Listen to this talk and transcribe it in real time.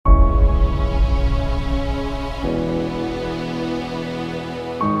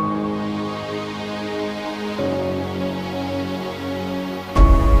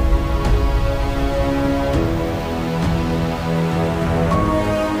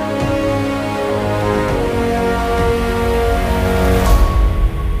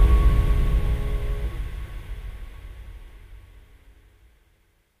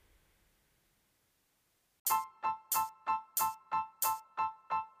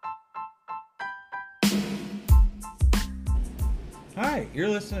Hi, you're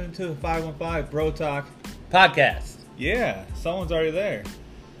listening to the 515 Bro Talk. Podcast. Yeah, someone's already there.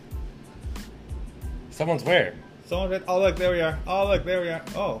 Someone's where? Oh, look, there we are. Oh, look, there we are.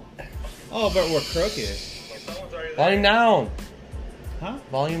 Oh, but we're crooked. Someone's already there. Volume down. Huh?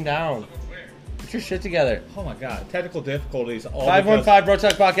 Volume down. Get your shit together. Oh my God, technical difficulties. All 515 Bro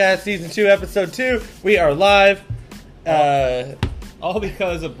Talk Podcast, Season 2, Episode 2. We are live. all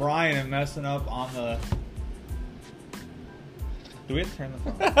because of Brian and messing up on the... Do we have to turn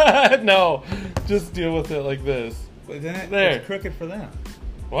the phone? No, just deal with it like this. But then There. it's crooked for them.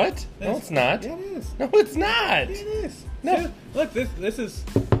 What? No, it's not. Yeah, it is. No, it's not. Yeah, it is. No. See, look, this is...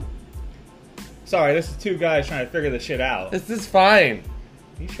 Sorry, this is two guys trying to figure this shit out. This is fine.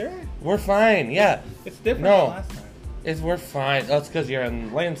 You sure? We're fine. Yeah. It's different No. than last time. We're fine. That's because you're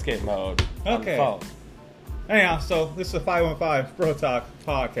in landscape mode. on the Okay. phone. Anyhow, so this is the 515 Bro Talk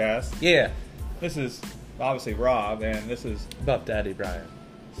podcast. Yeah. This is obviously Rob, and this is... Buff Daddy Brian.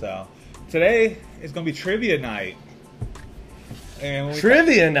 So, today is going to be trivia night. And when we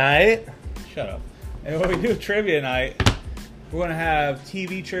Trivia night. Shut up. And when we do trivia night, we're going to have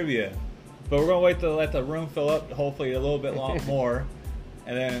TV trivia. But we're going to wait to let the room fill up, hopefully a little bit more.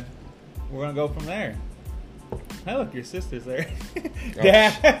 And then we're going to go from there. Hey, look, your sister's there.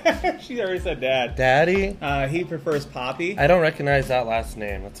 Dad. She already said dad. Daddy? He prefers Poppy. I don't recognize that last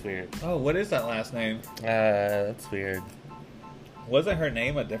name. That's weird. Oh, what is that last name? That's weird. Wasn't her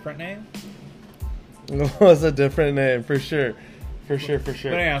name a different name? It was a different name, for sure. For sure. But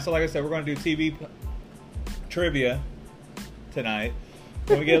anyhow, so like I said, we're going to do TV trivia tonight.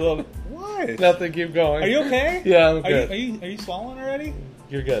 When we get a little... What? Nothing, keep going. Are you okay? Yeah, I'm good. Are you swallowing already?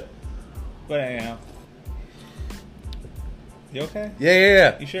 You're good. But anyhow. You okay?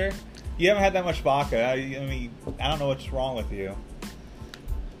 Yeah. You sure? You haven't had that much vodka. I mean, I don't know what's wrong with you.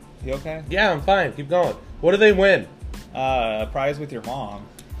 You okay? Yeah, I'm fine. Keep going. What do they win? A prize with your mom.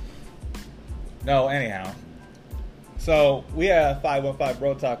 No, anyhow. So, we have 515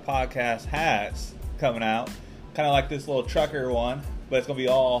 Bro Talk podcast hats coming out. Kind of like this little trucker one. But it's going to be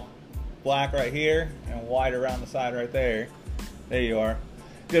all black right here and white around the side right there. There you are.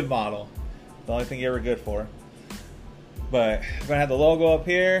 Good model. The only thing you're ever good for. But we're going to have the logo up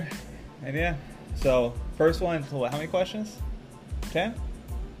here. And yeah. So, first one, how many questions? 10?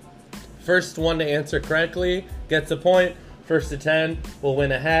 First one to answer correctly gets a point. First to 10 will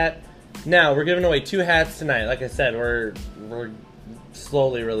win a hat. Now, we're giving away 2 hats tonight. Like I said, we're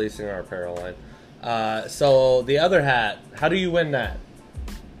slowly releasing our apparel line. So, the other hat, how do you win that?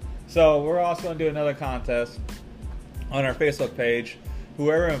 So we're also going to do another contest on our Facebook page.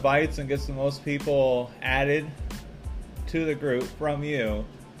 Whoever invites and gets the most people added to the group from you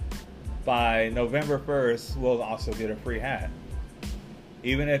by November 1st will also get a free hat.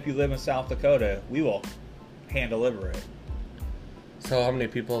 Even if you live in South Dakota, we will hand deliver it. So, how many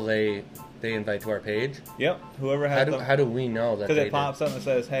people they invite to our page? Yep. Whoever has How do we know that? because they it pops up and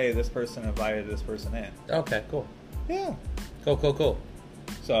says, hey, this person invited this person in. did? Okay, cool. Yeah. Cool.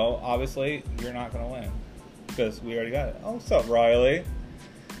 So, obviously, you're not going to win. Because we already got it. Oh, what's up, Riley?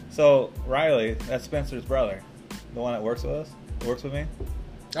 So, Riley, that's Spencer's brother. The one that works with us? Works with me?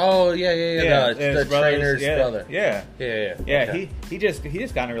 Oh, yeah. and The his brother's- trainer's brother. Yeah. Yeah. Yeah, Okay. he just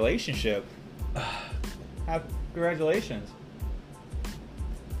got in a relationship. Congratulations.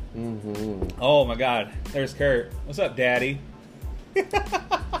 Mm-hmm. Oh, my God. There's Kurt. What's up, Daddy?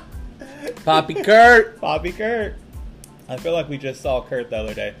 Poppy Kurt. Bobby Kurt. I feel like we just saw Kurt the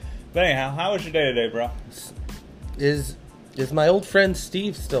other day. But anyhow, how was your day today, bro? Is my old friend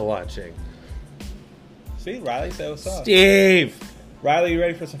Steve still watching? See, Riley said what's up. Steve! Riley, you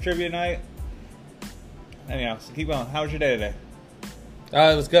ready for some trivia night? Anyhow, so keep going. How was your day today?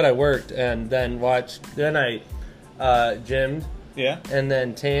 It was good. I worked and then then I gymmed Yeah? and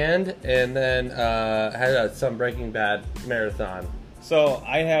then tanned and then had some Breaking Bad marathon. So,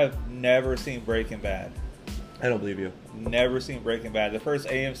 I have never seen Breaking Bad. I don't believe you. Never seen Breaking Bad. The first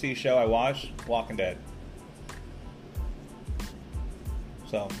AMC show I watched, Walking Dead.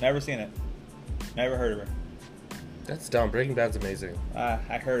 So, never seen it. Never heard of her. That's dumb. Breaking Bad's amazing. I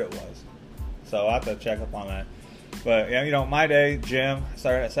heard it was. So, I'll have to check up on that. But, yeah, you know, my day, gym,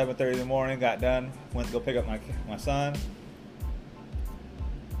 started at 7:30 in the morning, got done, went to go pick up my son.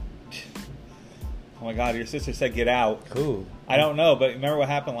 Oh, my God, your sister said get out. Who? I don't know, but remember what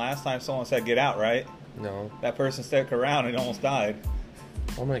happened last time someone said get out, right? No. That person stuck around and almost died.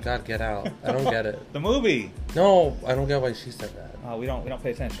 Oh my God, get out. I don't get it. The movie. No, I don't get why she said that. We don't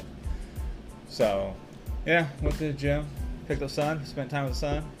pay attention. So, yeah, went to the gym, picked up son, spent time with the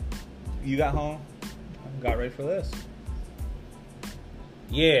son. You got home, got ready for this.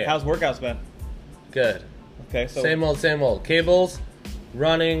 Yeah. How's workouts been? Good. Okay, so Same old, same old. Cables,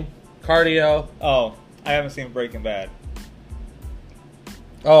 running, cardio. Oh, I haven't seen Breaking Bad.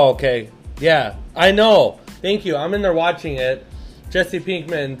 Oh, okay. Yeah, I know. Thank you. I'm in there watching it. Jesse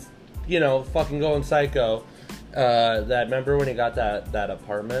Pinkman's, fucking going psycho. Remember when he got that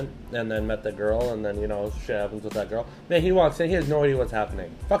apartment and then met the girl and then, shit happens with that girl? Man, he walks in, he has no idea what's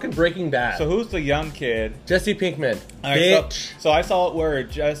happening. Fucking Breaking Bad. So who's the young kid? Jesse Pinkman. All right, Bitch. so I saw it where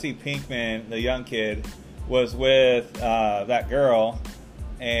Jesse Pinkman, the young kid, was with that girl,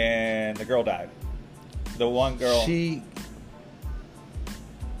 and the girl died. The one girl.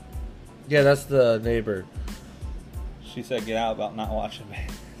 Yeah, that's the neighbor. She said get out about not watching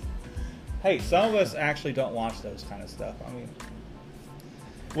it. Hey, some of us actually don't watch those kind of stuff. I mean,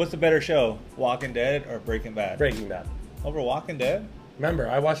 what's the better show, Walking Dead or Breaking Bad? Breaking Bad. Over Walking Dead? Remember,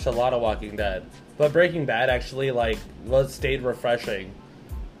 I watched a lot of Walking Dead. But Breaking Bad actually, stayed refreshing.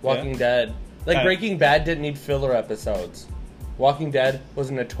 Walking Dead. Breaking Bad didn't need filler episodes. Walking Dead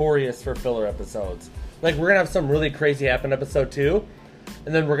was notorious for filler episodes. We're going to have some really crazy happen episode 2.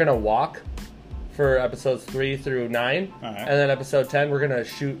 And then we're going to walk for episodes 3 through 9. All right. And then episode 10, we're going to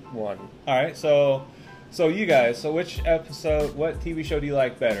shoot one. All right, so you guys, what TV show do you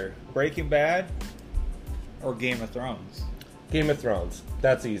like better? Breaking Bad or Game of Thrones? Game of Thrones.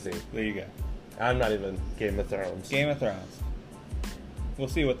 That's easy. There you go. I'm not even Game of Thrones. Game of Thrones. We'll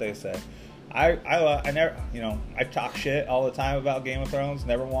see what they say. I never, I talk shit all the time about Game of Thrones.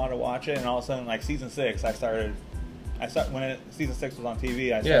 Never wanted to watch it, and all of a sudden, season 6, I started when season 6 was on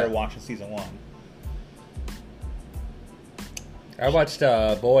TV. I started watching season 1. I watched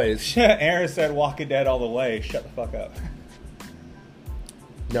Boys. Aaron said Walking Dead all the way. Shut the fuck up.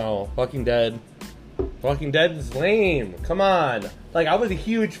 No, Walking Dead. Walking Dead is lame. Come on. I was a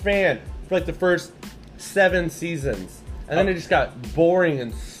huge fan for the first 7 seasons. And then it just got boring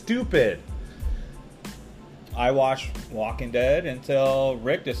and stupid. I watched Walking Dead until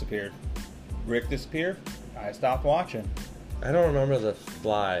Rick disappeared. Rick disappeared. I stopped watching. I don't remember the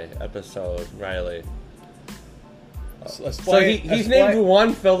Fly episode, Riley. He's named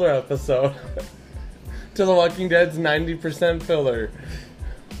one filler episode to The Walking Dead's 90% filler.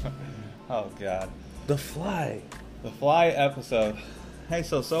 Oh, God. The Fly. The Fly episode. Hey,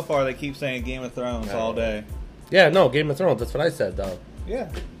 so far they keep saying Game of Thrones all day. Yeah, no, Game of Thrones. That's what I said, though.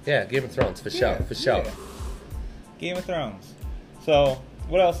 Yeah. Yeah, Game of Thrones, for sure. Yeah. Game of Thrones. So,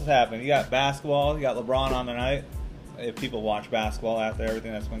 what else is happening? You got basketball. You got LeBron on tonight. If people watch basketball after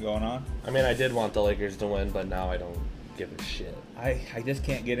everything that's been going on. I mean, I did want the Lakers to win, but now I don't give a shit. I just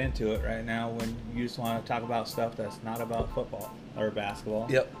can't get into it right now when you just want to talk about stuff that's not about football or basketball.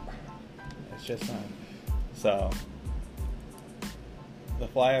 Yep. It's just not. So, the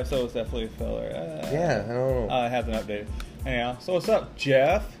Fly episode was definitely a filler. Yeah, I don't know. It hasn't updated. Anyhow, so what's up,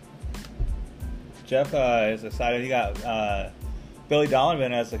 Jeff? Jeff is excited. He got Billy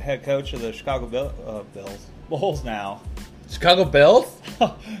Donovan as the head coach of the Chicago Bulls now. Chicago Bills?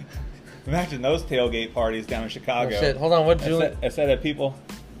 Imagine those tailgate parties down in Chicago. Oh, shit. Hold on. What, Julian? I said that people.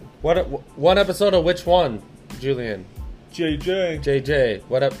 What episode of which one, Julian? JJ.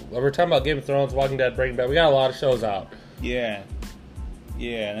 We're talking about Game of Thrones, Walking Dead, Breaking Bad. We got a lot of shows out. Yeah.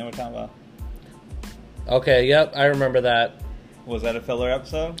 And then we're talking about. Okay, yep, I remember that. Was that a filler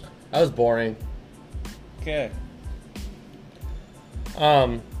episode? That was boring. Okay.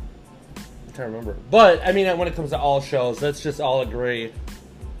 I'm trying to remember. But, I mean, when it comes to all shows, let's just all agree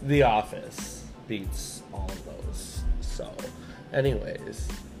The Office beats all of those. So, anyways.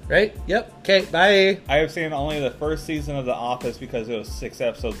 Right? Yep. Okay, bye. I have seen only the first season of The Office because it was 6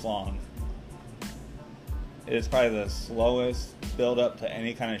 episodes long. It is probably the slowest build up to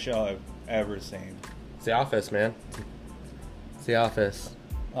any kind of show I've ever seen. It's The Office, man. It's The Office.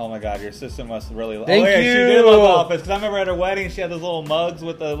 Oh my God, your sister must really love. Thank you. She did love The Office because I remember at her wedding she had those little mugs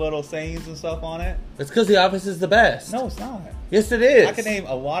with the little sayings and stuff on it. It's because The Office is the best. No, it's not. Yes, it is. I can name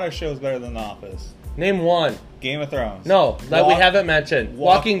a lot of shows better than The Office. Name one. Game of Thrones. No, that we haven't mentioned.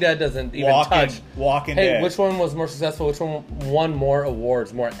 Walking Dead doesn't even touch. Walking Dead. Hey, which one was more successful? Which one won more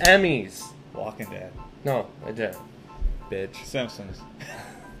awards, more Emmys? Walking Dead. No, I didn't. Bitch. Simpsons.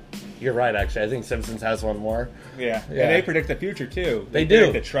 You're right, actually. I think Simpsons has one more. Yeah. And they predict the future, too. They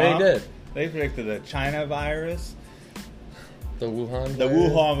do. Predicted Trump. They did. They predicted the China virus. The Wuhan virus. The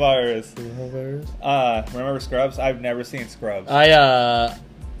Wuhan virus. Wuhan virus. Remember Scrubs? I've never seen Scrubs. Hold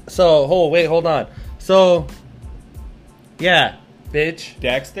on. So, yeah, bitch.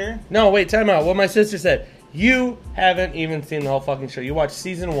 Dexter? No, wait, time out. What my sister said. You haven't even seen the whole fucking show. You watched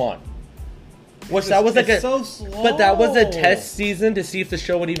season 1. Which that was so slow. But that was a test season to see if the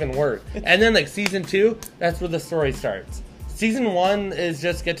show would even work. And then season 2, that's where the story starts. Season 1 is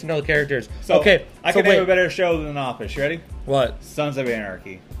just get to know the characters. So, okay, I can name a better show than The Office. You ready? What? Sons of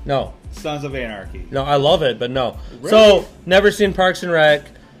Anarchy. No. Sons of Anarchy. No, I love it, but no. Really? So, never seen Parks and Rec.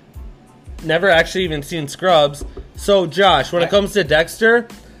 Never actually even seen Scrubs. So, Josh, when it comes to Dexter,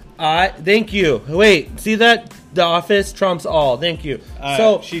 thank you. Wait, see that? The Office trumps all. Thank you.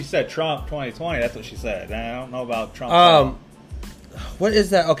 So she said Trump 2020. That's what she said. I don't know about Trump. What is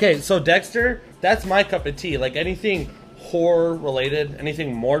that? Okay, so Dexter, that's my cup of tea. Like anything horror related,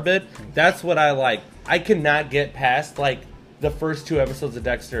 anything morbid, that's what I like. I cannot get past like the first 2 episodes of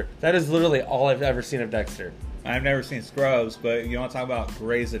Dexter. That is literally all I've ever seen of Dexter. I've never seen Scrubs, but you want to talk about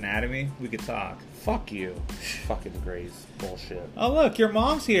Grey's Anatomy? We could talk. Fuck you. Fucking Grey's bullshit. Oh, look, your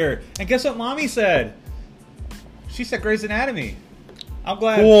mom's here. And guess what Mommy said? She said Grey's Anatomy. I'm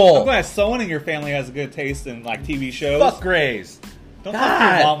glad. Cool. I'm glad someone in your family has a good taste in like TV shows. Fuck Grey's. Don't talk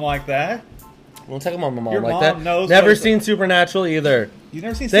to your mom like that. Don't talk about my mom Your like mom that. knows Never what- seen Supernatural either. You've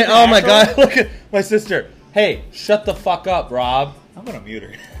never seen Oh my Supernatural? god, look at my sister. Hey, shut the fuck up, Rob. I'm gonna mute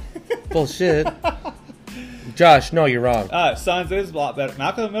her. Bullshit. Josh, no, you're wrong. Sons is a lot better.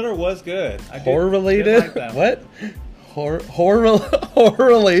 Malcolm in the Middle was good. I did- Horror did related? like that. What? Horror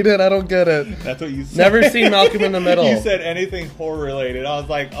related? I don't get it. That's what you said. Never seen Malcolm in the Middle. You said anything horror related. I was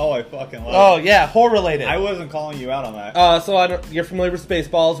like, oh, I fucking love Oh it. yeah, horror related. I wasn't calling you out on that. So you're familiar with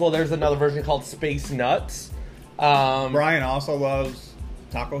Spaceballs? Well, there's another version called Space Nuts. Brian also loves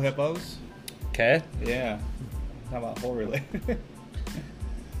Taco Hippos. Okay. Yeah. How about horror related?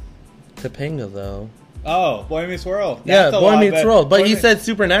 Topanga though. Oh, Boy Meets World. Yeah, That's a Boy lot Meets better. World. But Boy he Meets- said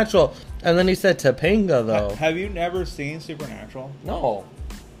Supernatural, and then he said Topanga though. Have you never seen Supernatural? No.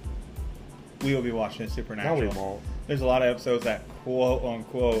 We will be watching No, Supernatural. we won't. There's a lot of episodes that quote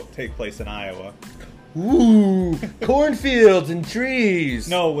unquote take place in Iowa. Ooh, cornfields and trees.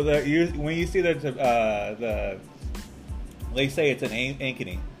 No, with when you see the they say it's an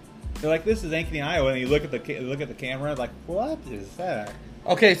Ankeny. They're like, this is Ankeny, Iowa, and you look at the camera like, what is that?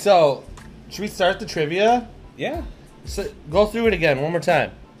 Okay, so should we start the trivia? Yeah. So, go through it again one more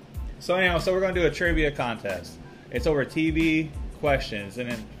time. So anyhow, so we're gonna do a trivia contest. It's over TV questions, and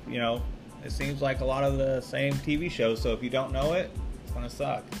then it seems like a lot of the same TV shows. So if you don't know it, it's gonna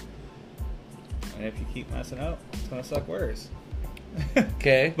suck. And if you keep messing up, it's gonna suck worse.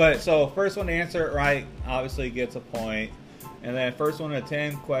 Okay. But so first one to answer it right obviously gets a point, and then first one to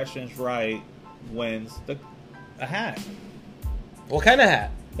 10 questions right wins a hat. What kind of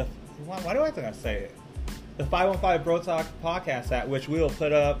hat? Why do I have to say it? The 515 Bro Talk podcast hat, which we'll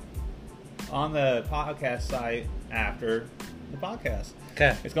put up on the podcast site after the podcast.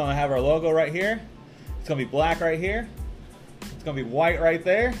 Okay. It's going to have our logo right here. It's going to be black right here. It's going to be white right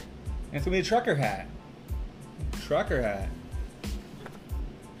there. And it's going to be a trucker hat. Trucker hat.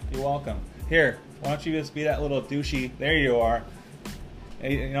 You're welcome. Here, why don't you just be that little douchey? There you are.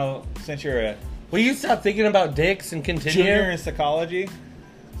 Since you're a Will you stop thinking about dicks and continue? junior in psychology,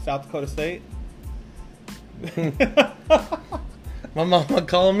 South Dakota State. My mama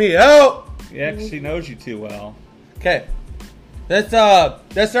calling me out. Yeah, 'cause she knows you too well. Okay. Let's start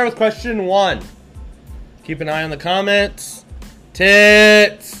with question 1. Keep an eye on the comments.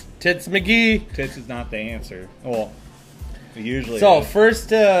 Tits McGee. Tits is not the answer. Well, usually. So it is. first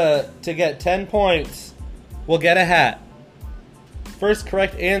to get 10 points, we'll get a hat. First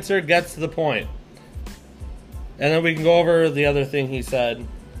correct answer gets the point. And then we can go over the other thing he said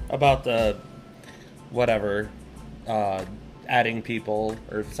about the whatever, adding people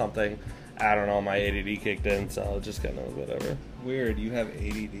or something. I don't know, my ADD kicked in, so just kind of whatever. Weird. You have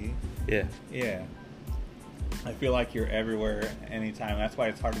ADD. Yeah. Yeah. I feel like you're everywhere anytime. That's why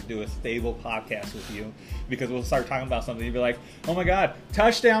it's hard to do a stable podcast with you, because we'll start talking about something. You'll be like, "Oh my God,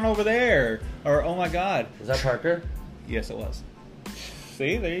 touchdown over there!" Or "Oh my God." Is that Parker? Yes, it was.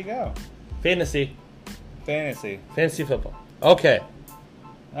 See, there you go. Fantasy Fantasy. football. Okay.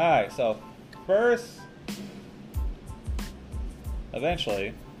 All right. So first,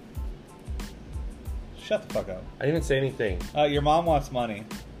 eventually, shut the fuck up. I didn't even say anything. Your mom wants money.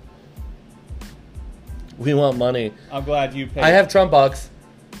 We want money. I'm glad you paid. I have Trump bucks.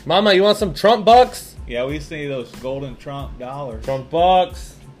 Mama, you want some Trump bucks? Yeah, we see those golden Trump dollars. Trump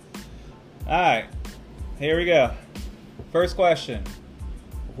bucks. All right, here we go. First question: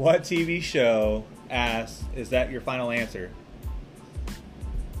 what TV show asks, "Is that your final answer"?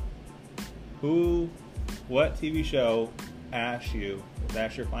 What TV show asks you if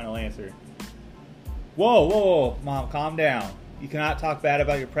that's your final answer? Whoa, Mom, calm down. You cannot talk bad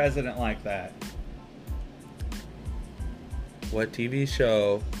about your president like that. What TV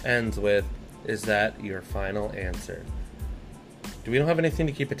show ends with, "Is that your final answer"? We don't have anything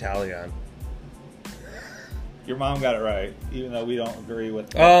to keep a tally on. Your mom got it right, even though we don't agree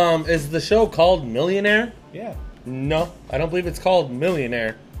with. Is the show called Millionaire? Yeah. No, I don't believe it's called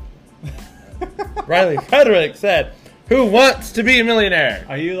Millionaire. Riley Frederick said, "Who wants to be a millionaire?"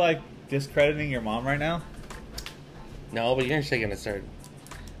 Are you like discrediting your mom right now? No, but you're actually gonna start.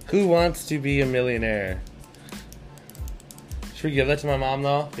 Who wants to be a millionaire? Should we give that to my mom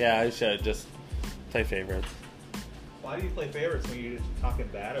though? Yeah, I should just play favorites. Why do you play favorites when you're just talking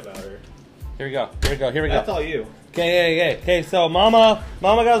bad about her? Here we go. Here we go. Here we go. That's all you. Okay. So Mama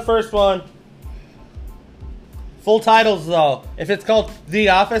got the first one. Full titles though. If it's called The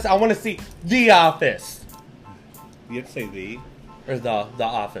Office, I want to see The Office. You have to say the. Or the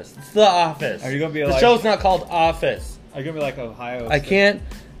Office. It's The Office. Are you gonna be the like? show's not called Office. Are you gonna be like Ohio? I can't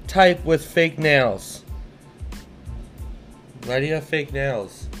type with fake nails. Why do you have fake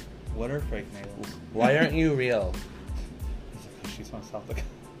nails? What are fake nails? Why aren't you real? She's from South Dakota.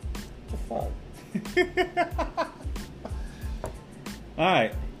 What the fuck? All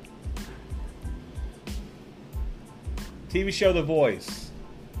right. TV show The Voice.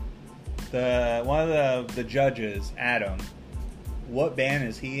 One of the judges, Adam. What band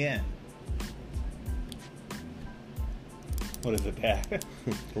is he in? What is it, Dad?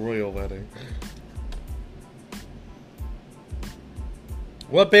 Royal Wedding.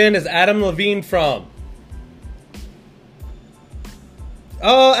 What band is Adam Levine from?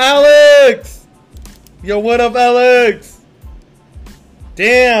 Oh, Alex! Yo, what up, Alex?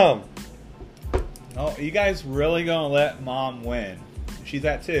 Damn. Oh, you guys really gonna let Mom win? She's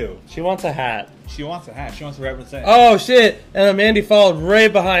at 2. She wants a hat. She wants a hat. She wants to represent. Oh, shit. And Mandy followed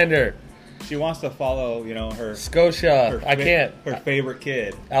right behind her. She wants to follow, her. Scotia. I can't. Her favorite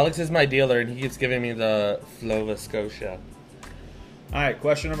kid. Alex is my dealer, and he keeps giving me the Flova Scotia. All right,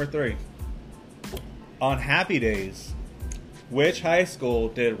 question number 3. On Happy Days, which high school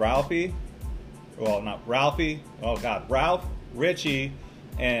did Ralphie? Well, not Ralphie. Oh God, Ralph, Richie,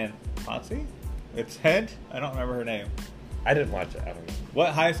 and Patsy attend? I don't remember her name. I didn't watch it. I don't know.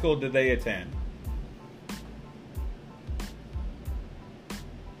 What high school did they attend?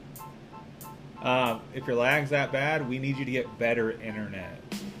 If your lag's that bad, we need you to get better internet.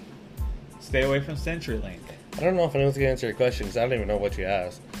 Stay away from CenturyLink. I don't know if anyone's going to answer your question because I don't even know what you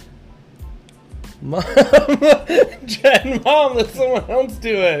asked. Mom, Jen, Mom, let someone else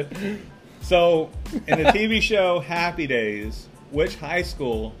do it. So, in the TV show Happy Days, which high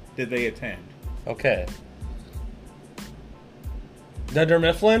school did they attend? Okay. Dunder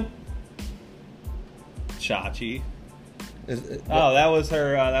Mifflin? Chachi. That was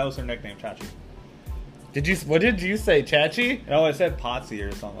her nickname, Chachi. What did you say, Chachi? No, I said Potsy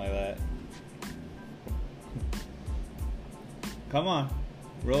or something like that. Come on.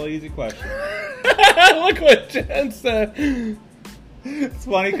 Real easy question. Look what Jen said. It's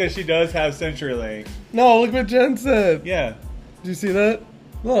funny because she does have CenturyLink. No, look what Jen said. Yeah. Did you see that?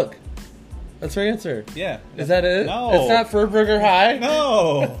 Look. That's her answer. Yeah. Is that it? No. It's not Furburger High?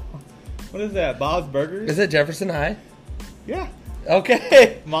 No. What is that? Bob's Burgers? Is it Jefferson High? Yeah.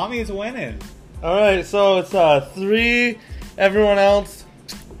 Okay. Mommy's winning. All right, so it's 3. Everyone else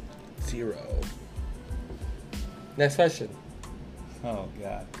 0. Next question. Oh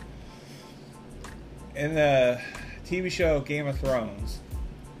God. In the TV show Game of Thrones,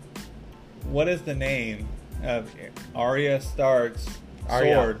 what is the name of Arya Stark's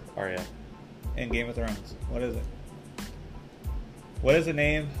sword Arya. in Game of Thrones? What is it? What is the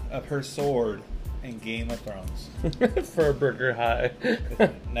name of her sword in Game of Thrones? Furburger High.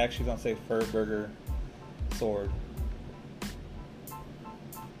 Next, she's gonna say Furburger sword.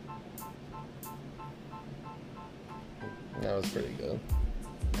 That was pretty good.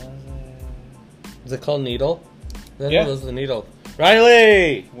 Is it called Needle? Yeah. It was the Needle.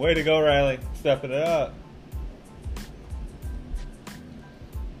 Riley! Way to go, Riley. Stepping it up.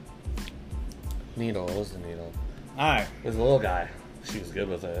 Needle. What was the Needle? Alright. It was a little guy. She was good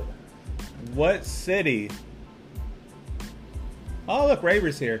with it. What city? Oh, look,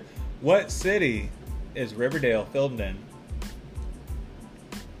 Raver's here. What city is Riverdale filmed in?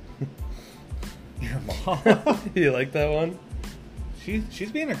 Your mom. You like that one?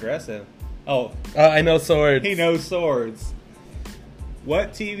 She's being aggressive. Oh, I know swords. he knows swords. The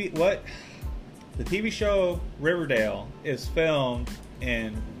TV show Riverdale is filmed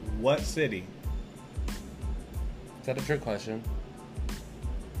in what city? Is that a trick question?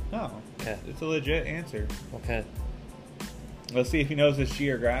 No. Okay. It's a legit answer. Okay. Let's see if he knows his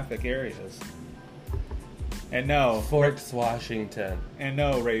geographic areas. And no. Forks, Washington. And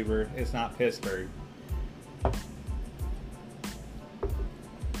no, Raver, it's not Pittsburgh.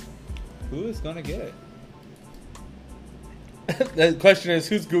 Who is going to get it? The question is,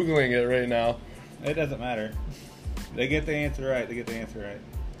 who's Googling it right now? It doesn't matter. They get the answer right. They get the answer right.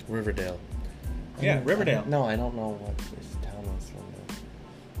 Riverdale. Yeah, Riverdale. No, I don't know what this town is from.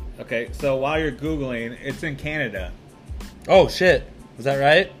 Okay, so while you're Googling, it's in Canada. Oh, shit. Was that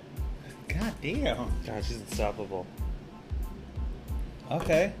right? God damn. God, she's unstoppable.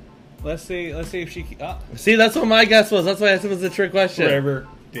 Okay. Let's see if she... See, that's what my guess was. That's why I said it was a trick question.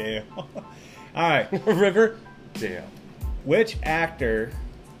 Riverdale. Alright. Riverdale. Which actor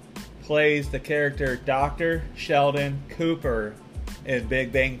plays the character Dr. Sheldon Cooper in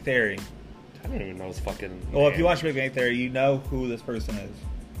Big Bang Theory? I don't even know his fucking Well, if name. you watch Big Bang Theory, you know who this person is.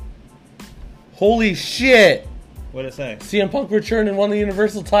 Holy shit! What did it say? CM Punk returned and won the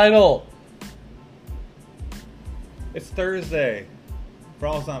Universal title. It's Thursday.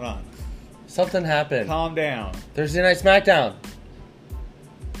 Raw's not on. Something happened. Calm down. Thursday Night SmackDown.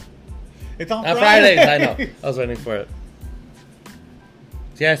 It's on Fridays. I know. I was waiting for it.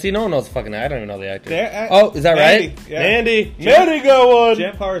 Yeah, see, no one knows fucking. I don't even know the actor. Oh, is that Mandy, right? yeah. Mandy. Mandy got one.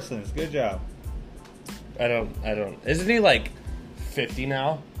 Jim Parsons. Good job. I don't. Isn't he like 50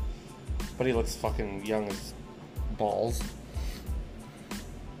 now? But he looks fucking young as balls.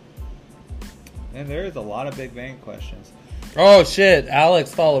 And there is a lot of Big Bang questions. Oh shit!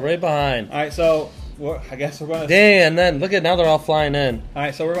 Alex followed right behind. All right, so I guess we're going to. Dang, and then look at now they're all flying in. All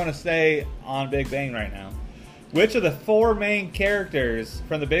right, so we're going to stay on Big Bang right now. Which of the four main characters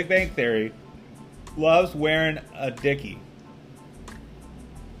from the Big Bang Theory loves wearing a dickie?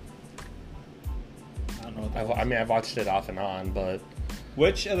 I don't know what that I mean, I've watched it off and on, but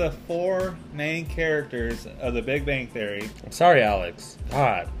Which of the four main characters of the Big Bang Theory? I'm sorry, Alex.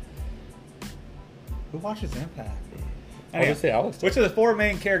 God. Who watches Impact? Obviously, Alex does. Which of the four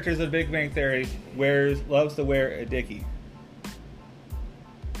main characters of Big Bang Theory loves to wear a dickie?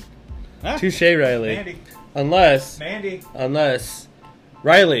 Huh? Touche, Riley. Mandy. Unless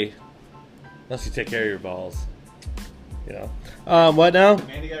Riley, unless you take care of your balls, you know. What now?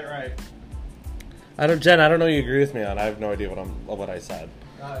 Mandy got it right. Jen, I don't know you agree with me on. I have no idea what I said.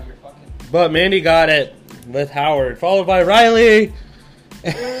 Oh, you're fucking. But Mandy got it with Howard, followed by Riley,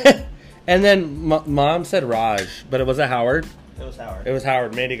 and then Mom said Raj, but it was Howard. It was Howard. It was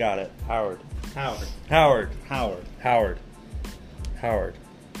Howard. Mandy got it. Howard. Howard.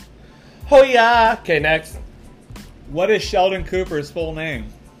 Oh yeah. Okay, next. What is Sheldon Cooper's full name?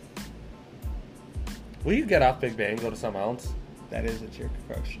 Will you get off Big Bang? Go to something else. That is a trick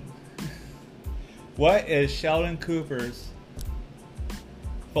question. What is Sheldon Cooper's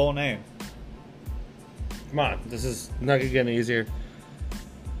full name? Come on, this is not gonna get any easier.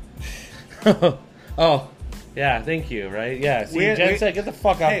 Oh, yeah, thank you. Right? Yeah. See, Jen said, "Get the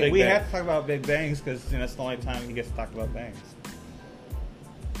fuck off Big Bang." We have to talk about Big Bangs because that's the only time he gets to talk about bangs.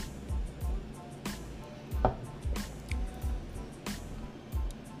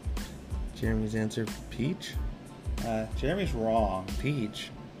 Jeremy's answer: Peach. Jeremy's wrong. Peach.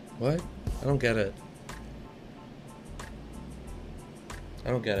 What? I don't get it.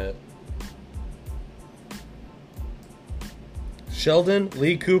 Sheldon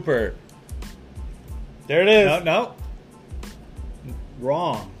Lee Cooper. There it is. No.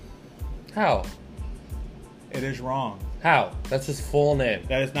 Wrong. How? It is wrong. How? That's his full name.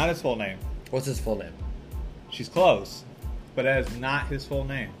 That is not his full name. What's his full name? She's close, but that is not his full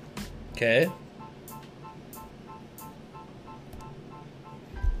name. Okay.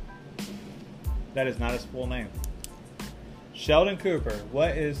 That is not his full name. Sheldon Cooper.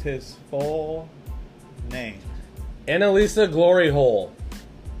 What is his full name? Annalisa Glory Hole.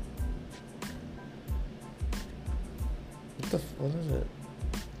 What is it?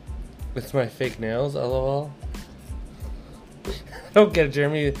 It's my fake nails, lol. I don't get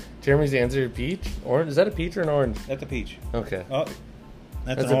it, Jeremy's answer, peach? Orange? Is that a peach or an orange? That's a peach. Okay. Oh,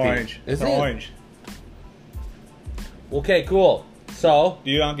 that's That's an a peach. orange. Is It's an it? orange. Okay, cool. So,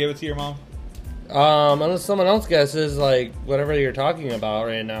 Do you want to give it to your mom? unless someone else guesses, like, whatever you're talking about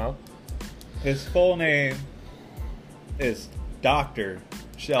right now. His full name is Dr.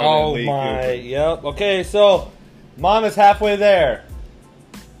 Sheldon Oh Lee my, Cooper. yep. Okay, so, Mom is halfway there.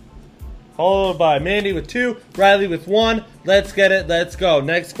 Followed by Mandy with 2, Riley with 1. Let's get it, let's go.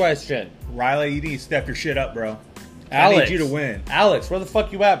 Next question. Riley, you need to step your shit up, bro. Alex. I need you to win. Alex, where the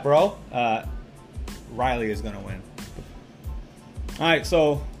fuck you at, bro? Riley is going to win. All right,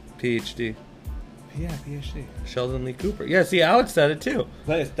 so... PhD. Yeah, PhD. Sheldon Lee Cooper. Yeah, see, Alex said it too.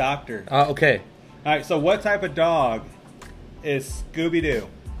 But it's Doctor. Okay. All right, so what type of dog is Scooby-Doo?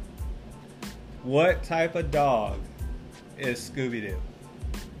 What type of dog is Scooby-Doo?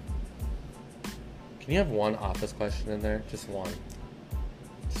 Can you have one office question in there? Just one.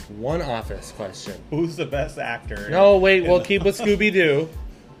 Just one office question. Who's the best actor? No, wait, in we'll the- keep with Scooby-Doo.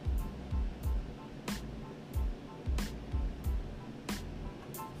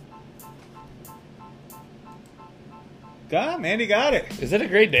 God, Mandy got it. Is it a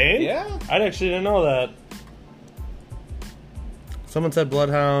Great Dane? Yeah. I actually didn't know that. Someone said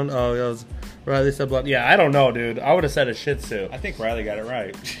Bloodhound. Oh, it was Riley said Blood. Yeah, I don't know, dude. I would have said a Shih Tzu. I think Riley got it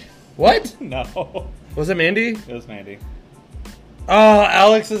right. What? No. Was it Mandy? It was Mandy. Oh,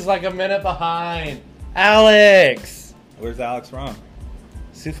 Alex is like a minute behind. Alex! Where's Alex from?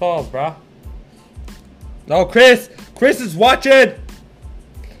 Sioux Falls, bro. Oh, Chris! Chris is watching!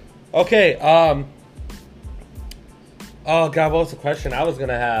 Okay, oh, God, what was the question I was going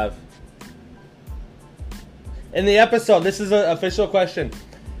to have? In the episode, this is an official question.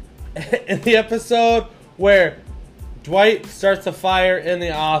 In the episode where Dwight starts a fire in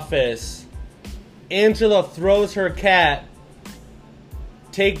the office, Angela throws her cat,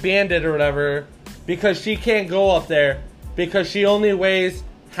 take Bandit or whatever, because she can't go up there because she only weighs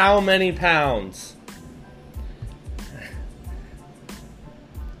how many pounds?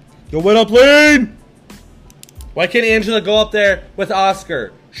 Yo, what up, Lane? Why can't Angela go up there with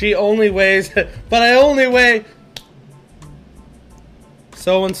Oscar? She only weighs, but I only weigh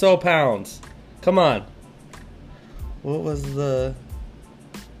so and so pounds. Come on. What was the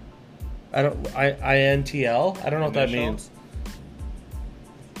INTL? I don't know what that Initial? means.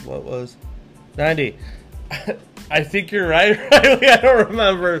 What was 90? I think you're right, Riley. I don't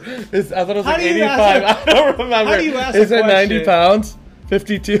remember. I thought it was How like do you 85. ask I don't remember. How do you ask Is a it 90 question? pounds?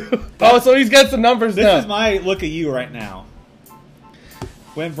 52. Oh, so he's got some numbers This now. is my look at you right now.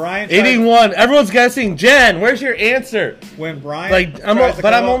 When Brian tries, 81. Everyone's guessing. Jen, where's your answer? when Brian Like, tries to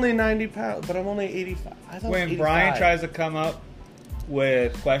but come I'm up- only 90 pounds. But I'm only 85. I thought it was when Brian 85. tries to come up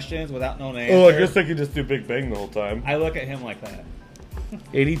with questions without knowing the answer, Oh, I guess I could just do Big Bang the whole time. I look at him like that.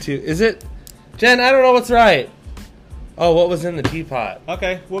 82. Is it? Jen, I don't know what's right. Oh, what was in the teapot?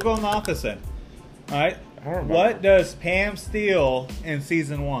 Okay, we'll go in the office then. All right. I don't remember. What does Pam steal in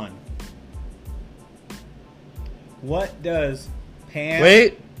season 1? What does Pam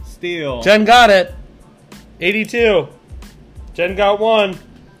Wait. steal? Jen got it. 82. Jen got 1.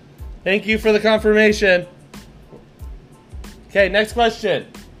 Thank you for the confirmation. Okay, next question.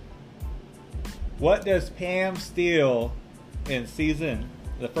 What does Pam steal in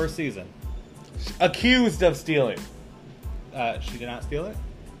the first season? Accused of stealing. She did not steal it.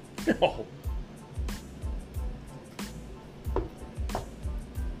 No.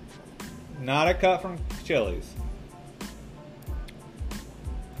 Not a cut from Chili's.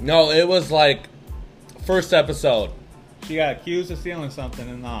 No, it was like first episode. She got accused of stealing something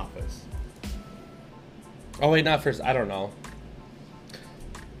in the office. Oh wait, not first. I don't know.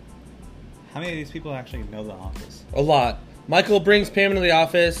 How many of these people actually know the office? A lot. Michael brings Pam into the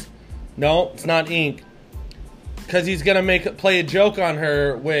office. No, it's not ink. Because he's gonna play a joke on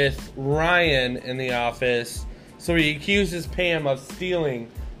her with Ryan in the office. So he accuses Pam of stealing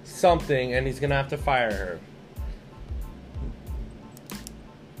something, and he's gonna have to fire her.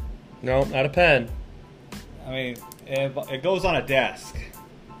 No, not a pen. I mean, it goes on a desk.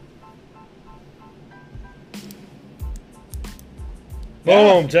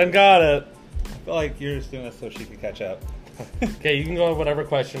 Boom, Jen got it. I feel like you're just doing this so she can catch up. Okay, you can go with whatever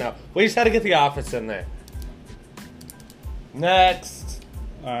question now. We just had to get the office in there. Next.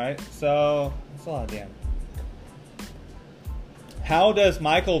 Alright, so that's a lot of damn. How does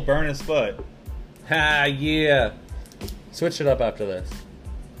Michael burn his foot? Ah, yeah. Switch it up after this.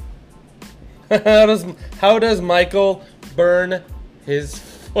 How does Michael burn his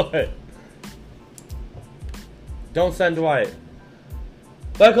foot? Don't send Dwight.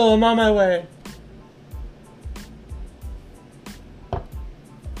 Michael, I'm on my way.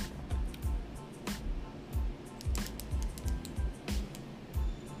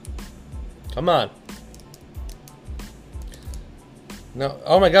 Come on. No.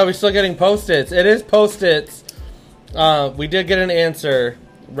 Oh my god, we're still getting Post-its. It is Post-its. We did get an answer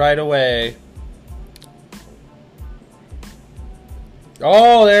right away.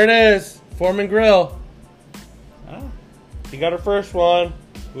 Oh, there it is. Foreman Grill. Ah, You got her first one.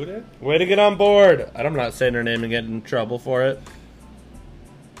 who did? Way to get on board. I'm not saying her name and get in trouble for it.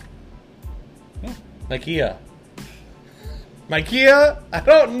 Yeah. Ikea. Ikea? I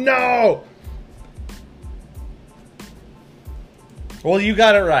don't know. Well, you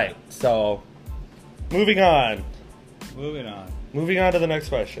got it right. So, moving on. Moving on. Moving on to the next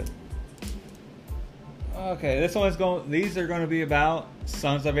question. Okay, this one's going. These are going to be about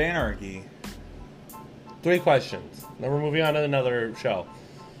Sons of Anarchy. 3 questions. Then we're moving on to another show.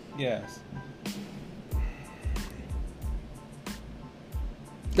 Yes.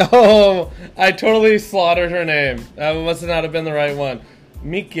 Oh, I totally slaughtered her name. That must not have been the right one.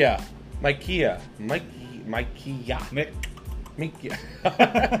 Mikia. Mikia. Mikia. Mick. Mikia.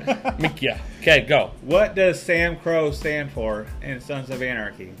 Mikia. Okay, go. What does Sam Crow stand for in Sons of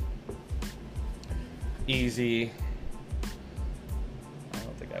Anarchy? Easy. I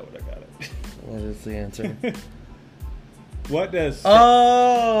don't think I would have got it. What is the answer? What does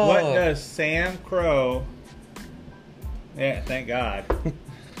Sam Crow? Yeah, thank God.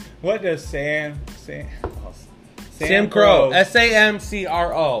 What does Sam Crow,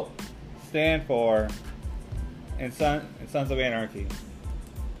 SAMCRO, stand for in Sons of Anarchy?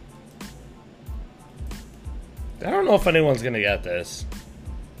 I don't know if anyone's gonna get this.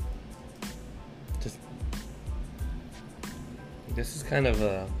 This is kind of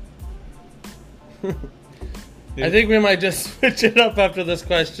a. I think we might just switch it up after this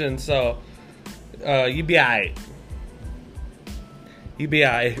question. So, you be alright. You be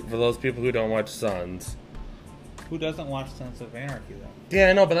alright for those people who don't watch Sons. Who doesn't watch Sons of Anarchy though? Yeah,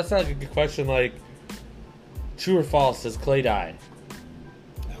 I know, but that's not a good question. Like, true or false? Does Clay die?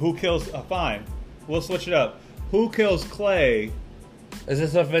 Who kills? Fine, we'll switch it up. Who kills Clay? Is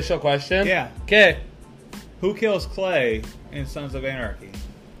this an official question? Yeah. Okay. Who kills Clay in Sons of Anarchy?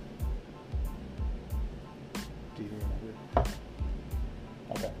 Do you remember?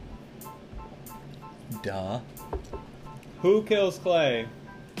 Okay. Duh. Who kills Clay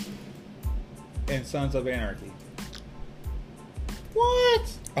in Sons of Anarchy?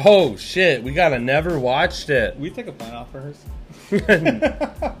 What? Oh shit! We gotta never watched it. We take a point off for hers.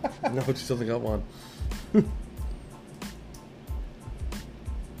 No, she still got one.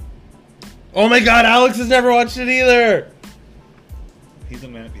 Oh my god, Alex has never watched it either. He's a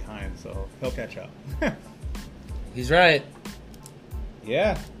minute behind, so he'll catch up. He's right.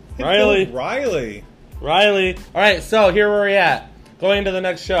 Yeah. Riley. Riley. Alright, so here we're at. Going to the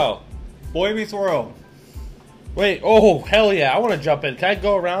next show. Boy Meets World. Wait, oh, hell yeah. I want to jump in. Can I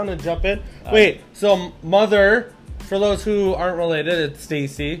go around and jump in? Wait, so Mother, for those who aren't related, it's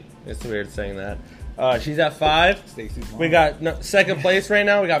Stacy. It's weird saying that. She's at 5. Stacy's mom. We got second place right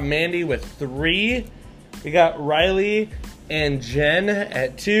now. We got Mandy with 3. We got Riley and Jen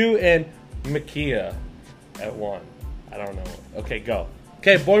at 2. And Makia at 1. I don't know. Okay, go.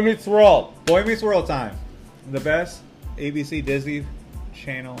 Okay, Boy Meets World. Boy Meets World time. The best ABC Disney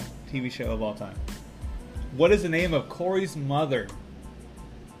Channel TV show of all time. What is the name of Corey's mother?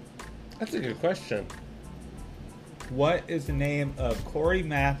 That's a good question. What is the name of Corey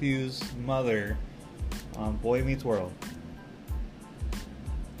Matthews' mother on Boy Meets World?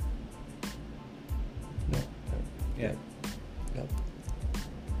 No. Yeah. No.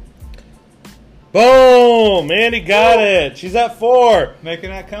 Boom! Mandy got it. She's at 4.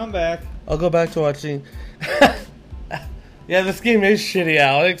 Making that comeback. I'll go back to watching. Yeah, this game is shitty,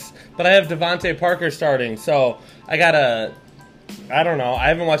 Alex. But I have Devontae Parker starting, so I gotta. I don't know. I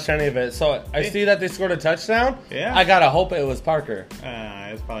haven't watched any of it, so I see that they scored a touchdown. Yeah. I gotta hope it was Parker.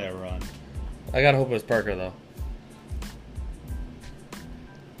 It's probably a run. I gotta hope it was Parker though.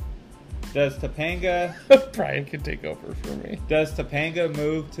 Does Topanga Brian can take over for me. Does Topanga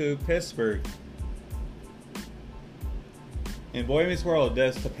move to Pittsburgh? In Boy Meets World,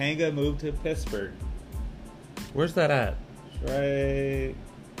 does Topanga move to Pittsburgh? Where's that at? It's right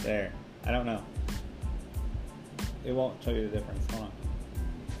there. I don't know. It won't show you the difference. Hold on.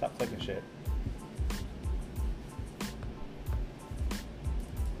 Stop clicking shit.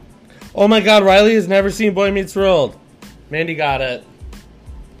 Oh my god, Riley has never seen Boy Meets World. Mandy got it.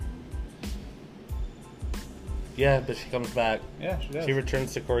 Yeah, but she comes back. Yeah, she does. She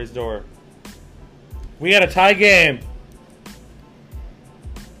returns to Corey's door. We got a tie game.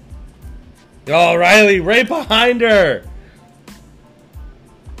 Oh, Riley, right behind her.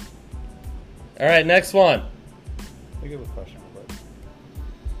 All right, next one. Think of a question real quick.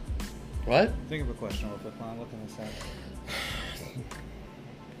 What? Think of a question real quick while I'm looking this up.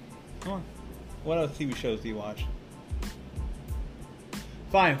 Come on. What other TV shows do you watch?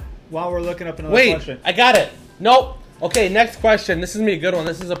 Fine. While we're looking up another question. Wait, I got it. Nope. Okay, next question. This is going to be a good one.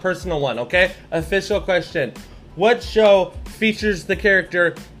 This is a personal one, okay? Official question. What show features the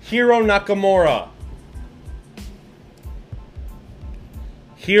character Hiro Nakamura?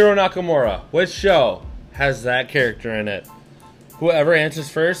 Hiro Nakamura. What show has that character in it? Whoever answers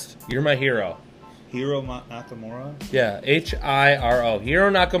first, you're my hero. Hiro Nakamura? Yeah, Hiro.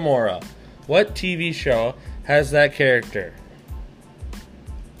 Hiro Nakamura. What TV show has that character?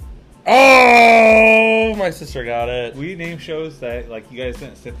 Oh, my sister got it. We name shows that like you guys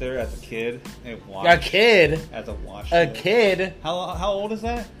didn't sit there as a kid and watch. A kid? As a watch. A kid? How old is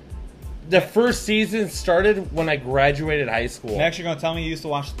that? The first season started when I graduated high school. Next, you're gonna tell me you used to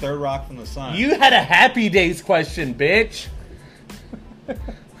watch Third Rock from the Sun. You had a Happy Days question, bitch.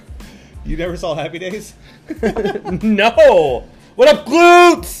 You never saw Happy Days? No. What up,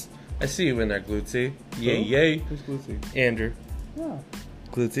 Glutes? I see you in there, Glutesy. Yay, Who? yay. Who's Lucy? Andrew. Yeah.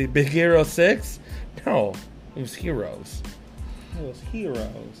 Glutesy. Big Hero 6? No. It was Heroes. Those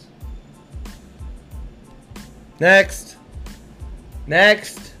heroes. Next.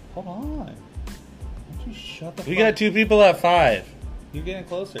 Next. Hold on. Why don't you shut the We fuck got 2 people at 5. You're getting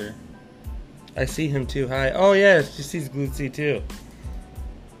closer. I see him too high. Oh, yeah. She sees Glutesy too.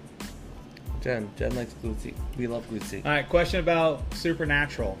 Jen likes Glutesy. We love Glutesy. All right, question about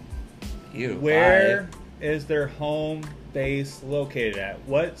Supernatural. You. Where is their home base located at?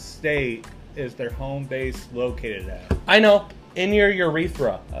 What state is their home base located at? I know. In your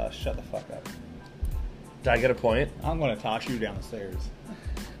urethra. Shut the fuck up. Did I get a point? I'm going to toss you downstairs.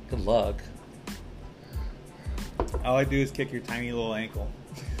 Good luck. All I do is kick your tiny little ankle.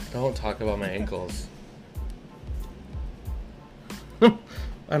 Don't talk about my ankles.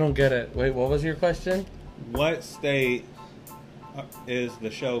 I don't get it. Wait, what was your question? What state is the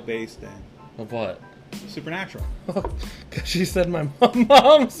show based in? Of what? Supernatural. Because she said my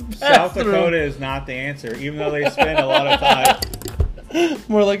mom's bathroom. South Dakota is not the answer, even though they spend a lot of time.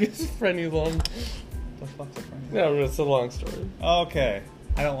 More like it's frenulum. The fuck's a friend? Yeah, it's a long story. Okay,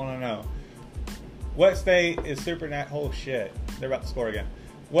 I don't want to know. What state is Supernatural? Oh shit, they're about to score again.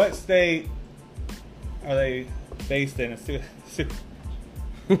 What state are they based in?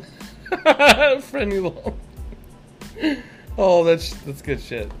 Frenulum. Oh, that's good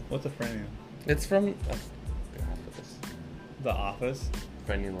shit. What's a frenulum? It's from The Office.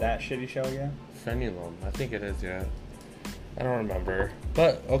 Frenulum. That shitty show again? Frenulum. I think it is, yeah. I don't remember.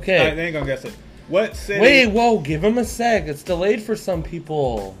 But, I okay. think I'm guessing. What city? Wait, whoa, give him a sec. It's delayed for some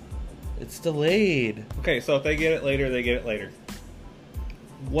people. It's delayed. Okay, so if they get it later, they get it later.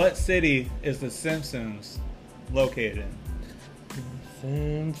 What city is The Simpsons located in?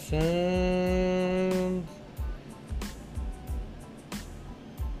 Simpsons.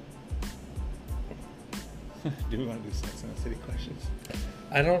 Do we want to do Sex and the City questions?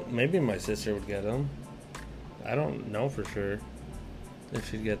 I don't. Maybe my sister would get them. I don't know for sure if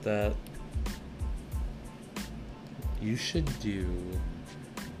she'd get that. You should do.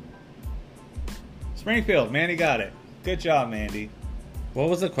 Springfield. Mandy got it. Good job, Mandy. What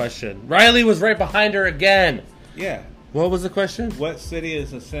was the question? Riley was right behind her again. Yeah. What was the question? What city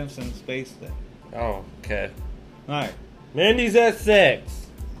is The Simpsons based in? Oh, okay. Alright. Mandy's at 6.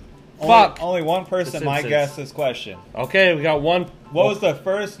 Fuck. Only one person The might Simpsons. guess this question. Okay, we got one. What was the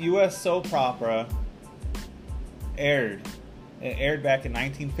first U.S. soap opera aired? It aired back in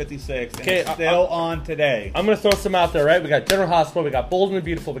 1956 and Okay, it's still on today. I'm gonna throw some out there, right? We got General Hospital, we got Bold and the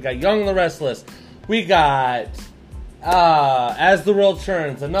Beautiful, we got Young and the Restless, we got As the World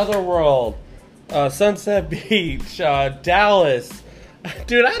Turns, Another World, Sunset Beach, Dallas.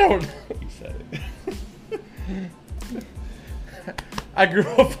 Dude, I don't know. You said it. I grew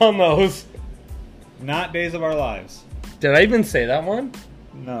up on those. Not Days of Our Lives. Did I even say that one?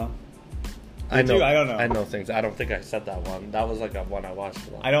 No. I Did know. you? I don't know. I know things. I don't think I said that one. That was like a one I watched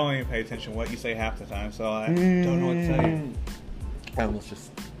a lot. I don't even pay attention to what you say half the time, so I don't know what to tell you. I almost just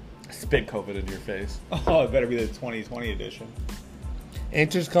spit COVID in your face. Oh, it better be the 2020 edition.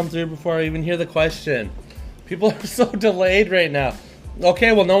 Answers come through before I even hear the question. People are so delayed right now.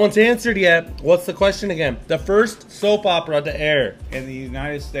 Okay, well, no one's answered yet. What's the question again? The first soap opera to air. In the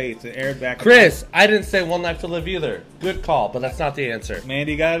United States, it aired back Chris, I didn't say One Life to Live either. Good call, but that's not the answer.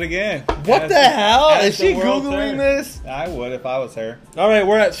 Mandy got it again. What the hell? as Is she the world Googling turned. this? I would if I was her. All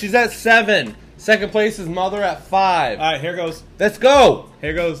right, she's at 7. Second place is Mother at 5. All right, here goes. Let's go.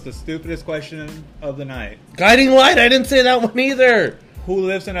 Here goes the stupidest question of the night. Guiding Light, I didn't say that one either. Who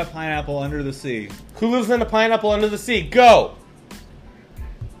lives in a pineapple under the sea? Who lives in a pineapple under the sea? Go.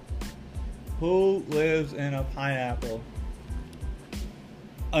 Who lives in a pineapple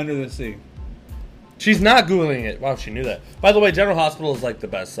under the sea? She's not Googling it. Wow, she knew that. By the way, General Hospital is like the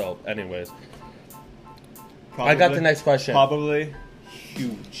best soap. Anyways. I got the next question. Probably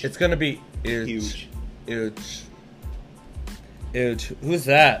huge. It's going to be Huge. Huge. Who's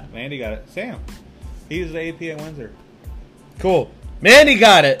that? Mandy got it. Sam. He's the AP at Windsor. Cool. Mandy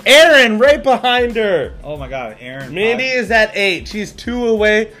got it. Aaron right behind her. Oh my God, Aaron. Mandy is at 8. She's 2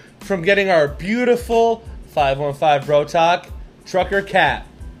 away from getting our beautiful 515 Bro Talk trucker cat.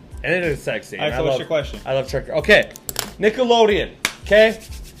 And it is sexy. All right, so what's your question? I love trucker. Okay. Nickelodeon. Okay.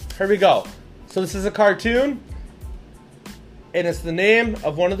 Here we go. So this is a cartoon. And it's the name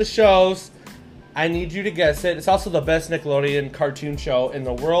of one of the shows. I need you to guess it. It's also the best Nickelodeon cartoon show in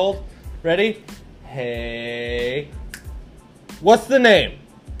the world. Ready? Hey. What's the name?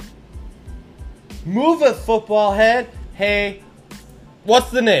 Move it, football head. Hey.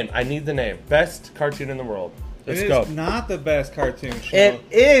 What's the name? I need the name. Best cartoon in the world. Let's go. It's not the best cartoon show. It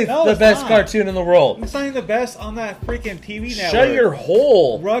is No, the it's best not. cartoon in the world. It's not even the best on that freaking TV network. Shut your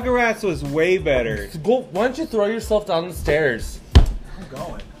hole. Rugrats was way better. Go, why don't you throw yourself down the stairs? I'm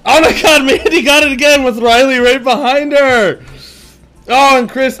going. Oh my god, Mandy got it again with Riley right behind her. Oh, and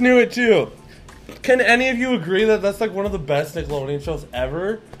Chris knew it too. Can any of you agree that that's like one of the best Nickelodeon shows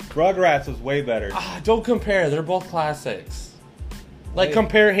ever? Rugrats was way better. Don't compare. They're both classics. Like, Hey.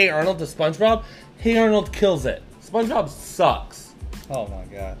 compare Hey Arnold to SpongeBob. Hey Arnold kills it. SpongeBob sucks. Oh my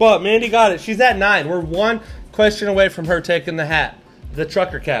god. But Mandy got it. She's at 9. We're one question away from her taking the hat. The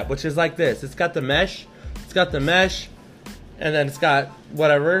trucker cap, which is like this. It's got the mesh. And then it's got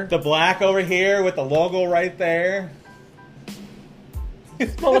whatever. The black over here with the logo right there.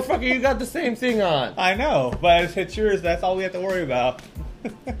 Motherfucker, you got the same thing on. I know, but if it's yours, that's all we have to worry about.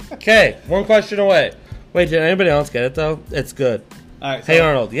 Okay, one question away. Wait, did anybody else get it though? It's good. All right. So Hey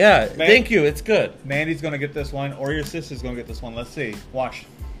Arnold, yeah, thank you. It's good. Mandy's gonna get this one, or your sister's gonna get this one. Let's see. Watch.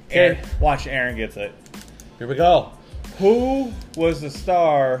 Okay. Watch. Aaron gets it. Here we go. Who was the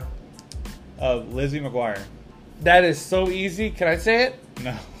star of Lizzie McGuire? That is so easy. Can I say it?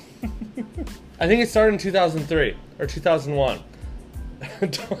 No. I think it started in 2003 or 2001.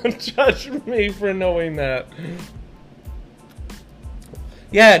 Don't judge me for knowing that.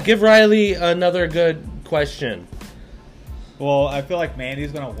 Yeah, give Riley another good question. Well, I feel like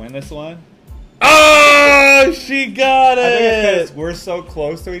Mandy's gonna win this one. Oh, she got I think it's it. because we're so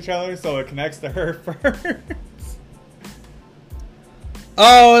close to each other, so it connects to her first.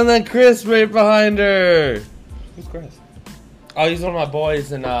 Oh, and then Chris right behind her. Who's Chris? Oh, he's one of my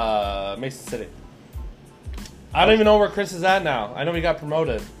boys in Mason City. I don't even know where Chris is at now. I know he got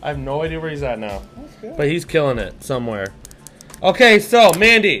promoted. I have no idea where he's at now. That's good. But he's killing it somewhere. Okay, so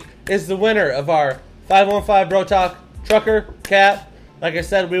Mandy is the winner of our 515 Bro Talk Trucker Cap. Like I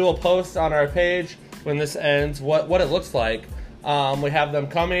said, we will post on our page when this ends what it looks like. We have them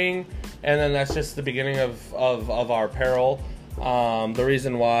coming, and then that's just the beginning of our apparel. The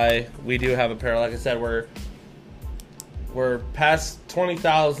reason why we do have apparel, like I said, we're past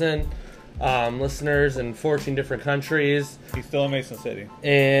 20,000 listeners in 14 different countries. He's still in Mason City.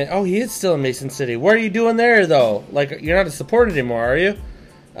 And he is still in Mason City. What are you doing there though? Like, you're not a support anymore, are you?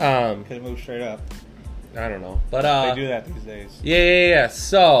 Could have moved straight up. I don't know, but They do that these days. yeah.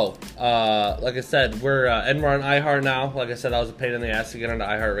 So, like I said, we're on iHeart now. Like I said, that was a pain in the ass to get onto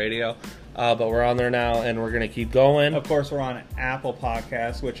iHeartRadio, but we're on there now, and we're gonna keep going. Of course, we're on Apple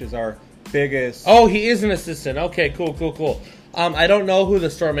Podcasts, which is our biggest. Oh, he is an assistant. Okay, cool. I don't know who the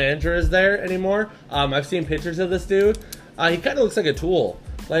store manager is there anymore. I've seen pictures of this dude. He kind of looks like a tool.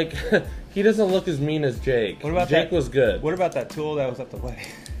 Like, he doesn't look as mean as Jake. What about Jake that? was good. What about that tool that was at the wedding?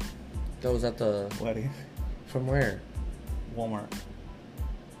 That was at the... Wedding. From where? Walmart.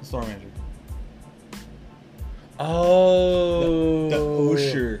 The store manager. Oh. The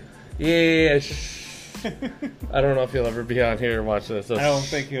Osher. Yeah. I don't know if you'll ever be on here and watch this. I don't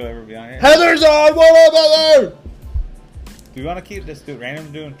think he'll ever be on here. Heather's on! What up, Heather? Do we want to keep this dude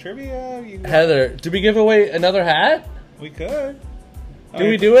random doing trivia? Heather, did we give away another hat? We could. Do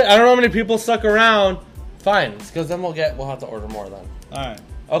we do it? I don't know how many people stuck around. Fine, because then we'll have to order more then. Alright.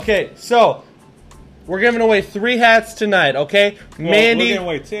 Okay, so we're giving away 3 hats tonight, okay? Well, Mandy. we're giving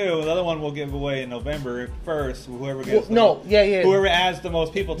away 2. The other one we'll give away in November 1st. Whoever gets Whoever adds the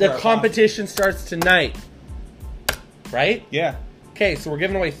most people to the our competition starts tonight. Right? Yeah. Okay, so we're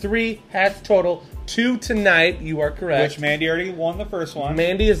giving away 3 hats total. 2 tonight, you are correct. Which Mandy already won the first one.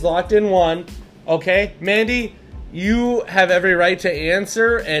 Mandy is locked in 1. Okay, Mandy, you have every right to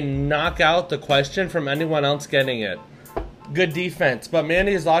answer and knock out the question from anyone else getting it. Good defense. But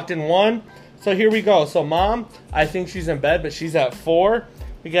Mandy is locked in 1. So here we go. So Mom, I think she's in bed, but she's at 4.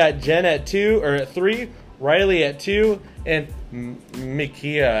 We got Jen at 3, Riley at 2, and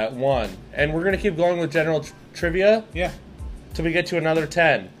Mikia at 1. And we're going to keep going with general trivia Yeah. till we get to another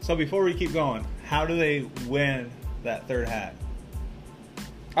 10. So before we keep going, how do they win that 3rd hat?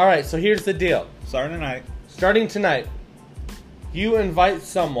 All right, so here's the deal. Starting tonight. Starting tonight, you invite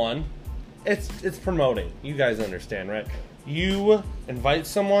someone. It's promoting. You guys understand, right? You invite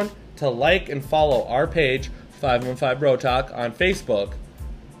someone to like and follow our page, 515 Bro Talk, on Facebook,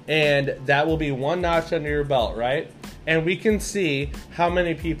 and that will be 1 notch under your belt, right? And we can see how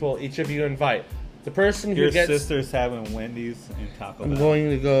many people each of you invite. The person who Your gets... sister's having Wendy's and Taco Bell. I'm going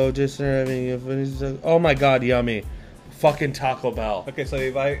to go just having a... Oh my god, yummy. Fucking Taco Bell. Okay, so you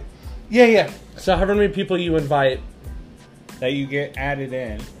invite Yeah. So however many people you invite... that you get added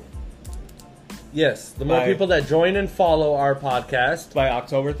in Yes, the more By- people that join and follow our podcast by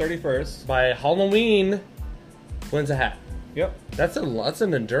October 31st. by Halloween wins a hat. Yep. That's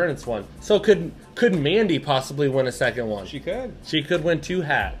an endurance one. So could Mandy possibly win a second one? She could. She could win 2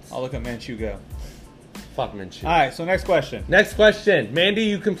 hats. I'll look at Minshew go. Fuck Minshew. All right, so next question. Next question. Mandy,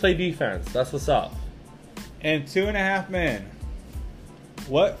 you can play defense. That's what's up. In 2.5 Men,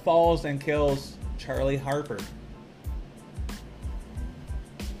 what falls and kills Charlie Harper?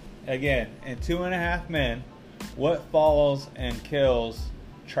 Again, in 2.5 Men, what falls and kills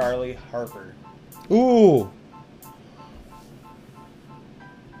Charlie Harper? Ooh.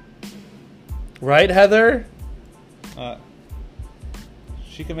 Right, Heather?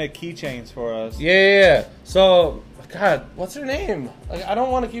 She can make keychains for us. Yeah. So, God, what's her name? Like, I don't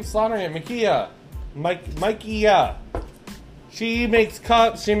want to keep slaughtering it. Makia. Mikey. She makes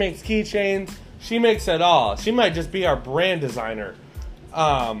cups. She makes keychains. She makes it all. She might just be our brand designer.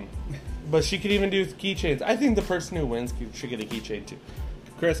 But she could even do keychains. I think the person who wins should get a keychain too.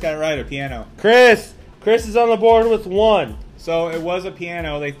 Chris got it right, a piano. Chris is on the board with 1. So it was a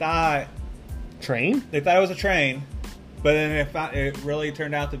piano. They thought Train? it was a train, but then it really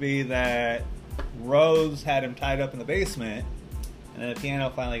turned out to be that Rose had him tied up in the basement, and then the piano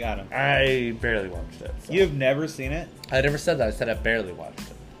finally got him. I barely watched it. So. You've never seen it? I never said that. I said I barely watched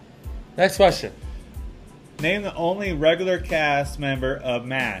it. Next question. Name the only regular cast member of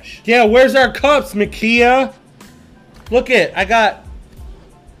MASH. Yeah, where's our cups, Makia? Look it. I got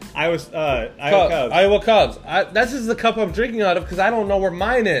Iowa Cubs. Iowa Cubs. This is the cup I'm drinking out of because I don't know where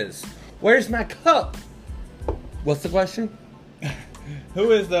mine is. Where's my cup? What's the question?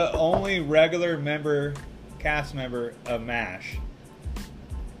 Who is the only regular cast member of MASH?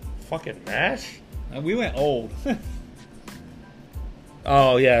 Fucking MASH? We went old.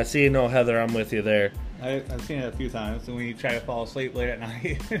 Oh, yeah. See, no, Heather, I'm with you there. I've seen it a few times when you try to fall asleep late at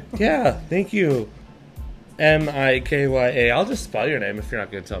night. Yeah, thank you. Mikya. I'll just spell your name if you're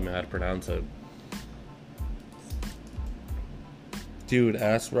not going to tell me how to pronounce it. Dude,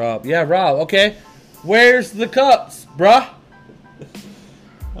 ask Rob. Yeah, Rob, okay. Where's the cups, bruh?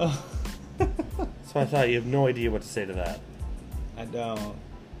 Oh. So I thought you have no idea what to say to that. I don't.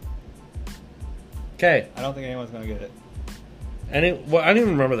 Okay. I don't think anyone's going to get it. I don't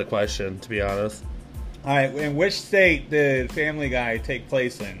even remember the question, to be honest. All right, in which state did Family Guy take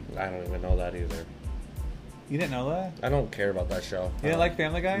place in? I don't even know that either. You didn't know that? I don't care about that show. You didn't like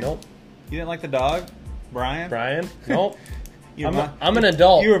Family Guy? Nope. You didn't like the dog, Brian? Brian? Nope. You I'm an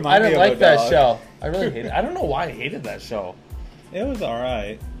adult. You remind I me didn't of like a that dog. show. I really hated it. I don't know why I hated that show. It was all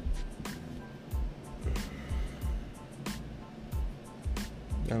right.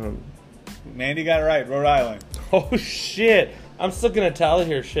 I don't... Mandy got it right. Rhode Island. Oh, shit. I'm still going to tally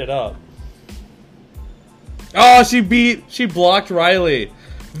her shit up. Oh, she blocked Riley.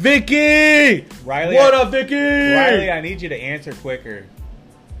 Vicky! Riley, What up, Vicky? Riley, I need you to answer quicker.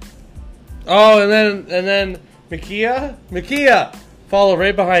 Oh, and then Makia, follow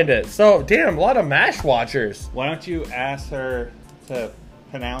right behind it. So, damn, a lot of MASH watchers. Why don't you ask her to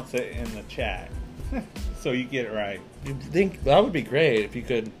pronounce it in the chat so you get it right? You think that would be great if you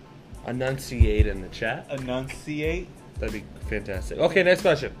could enunciate in the chat? Enunciate? That'd be fantastic. Okay, next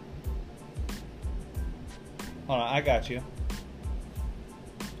question. Hold on, I got you.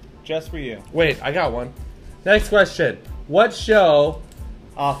 Just for you. Wait, I got one. Next question. What show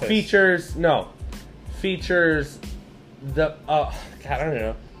Office. features the God, I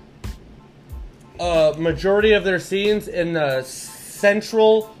don't know. Majority of their scenes in the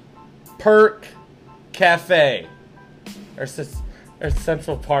Central Perk Cafe. Or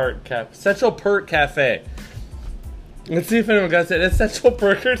Central Perk Cafe. Let's see if anyone got it. It's Central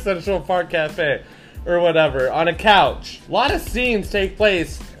Perk or Central Park Cafe. Or whatever. On a couch. A lot of scenes take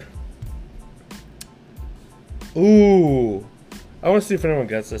place. Ooh. I want to see if anyone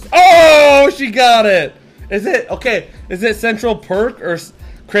gets this. Oh, she got it. Is it Central Perk or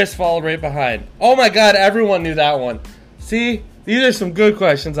Chris followed right behind? Oh my God, everyone knew that one. See, these are some good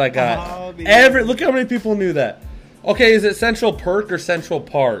questions I got. Look how many people knew that. Okay, is it Central Perk or Central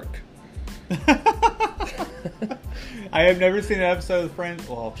Park? I have never seen an episode of Friends.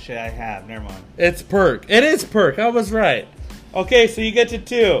 Well, shit, I have. Never mind. It's Perk. It is Perk. I was right. Okay, so you get to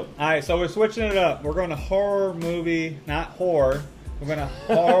 2. All right, so we're switching it up. We're going to horror movie, not horror. We're going to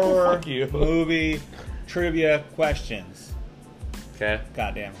horror Fuck you. movie trivia questions. Okay.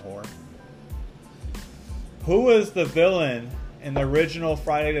 Goddamn whore. Who was the villain in the original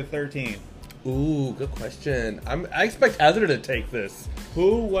Friday the 13th? Ooh, good question. I expect Heather to take this.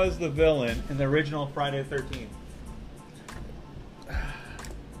 Who was the villain in the original Friday the 13th?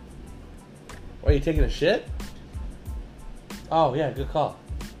 Why, are you taking a shit? Oh, yeah, good call.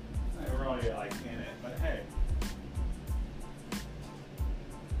 We're already like in it, but hey.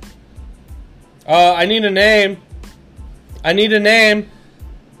 I need a name. I need a name.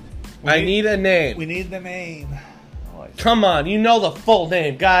 We need a name. We need the name. Oh, Come on, you know the full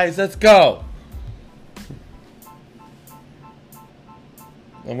name, guys. Let's go.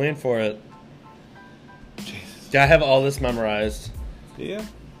 I'm waiting for it. Jesus. Yeah, I have all this memorized. Do you?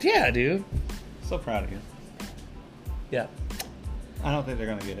 Yeah, dude. So proud of you. Yeah. I don't think they're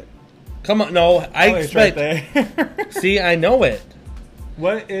gonna get it. Come on, no. I Oh, it's right expect. there. See, I know it.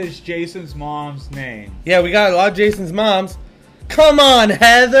 What is Jason's mom's name? Yeah, we got a lot of Jason's moms. Come on,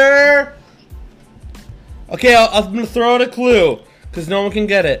 Heather. Okay, I'm gonna throw out a clue because no one can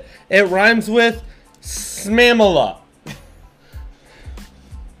get it. It rhymes with Smamala.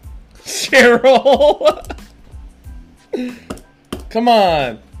 Cheryl. Come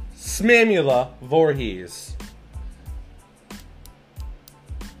on. Smamula Voorhees.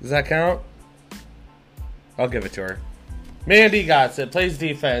 Does that count? I'll give it to her. Mandy got it. Plays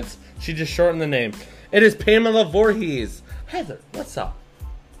defense. She just shortened the name. It is Pamela Voorhees. Heather, what's up?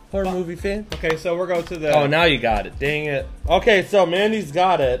 Horror movie fan? Okay, so we'll go to the. Oh, now you got it. Dang it. Okay, so Mandy's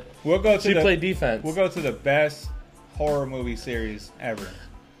got it. We'll go to She the. played defense. We'll go to the best horror movie series ever.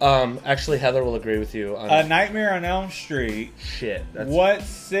 Actually, Heather will agree with you on A Nightmare on Elm Street. shit. That's What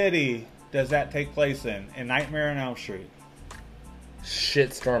city does that take place in? In Nightmare on Elm Street.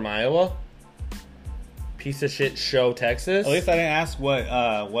 Shitstorm, Iowa. Piece of shit show, Texas. At least I didn't ask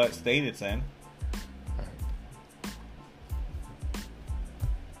what state it's in.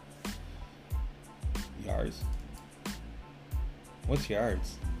 Yards. What's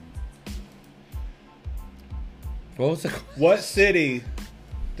yards? What was it? What city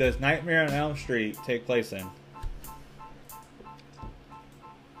does Nightmare on Elm Street take place in?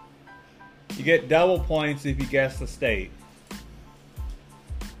 You get double points if you guess the state.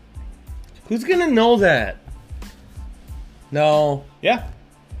 Who's gonna know that? No. Yeah.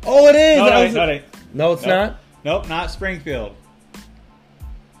 Oh, it is. No, I it was- ain't, no, it ain't. No, it's Nope. not. Nope, not Springfield.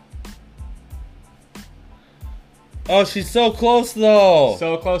 Oh, she's so close though.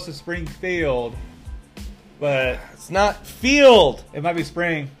 So close to Springfield, but It's not Field. it might be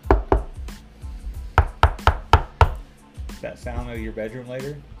Spring. That sound of your bedroom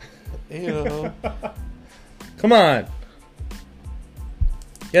later? Ew. Come on.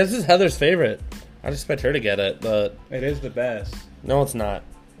 Yeah, this is Heather's favorite. I just expect her to get it, but It is the best. no, it's not.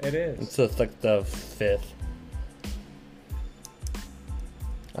 It is. It's like the fifth.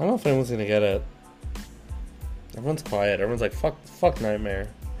 I don't know if anyone's gonna get it. Everyone's quiet. Everyone's like, fuck Nightmare.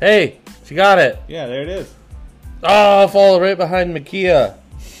 Hey, she got it. Yeah, there it is. Oh, fall right behind Makia.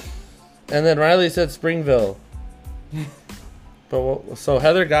 And then Riley said Springville. So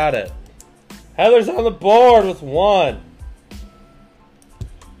Heather got it. Heather's on the board with 1.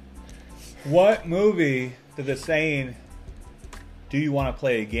 What movie did the saying, "Do you want to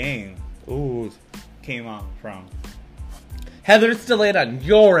play a game?" Ooh. came on from? Heather, it's delayed on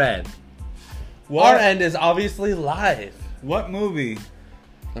your end. What, Our end is obviously live. What movie?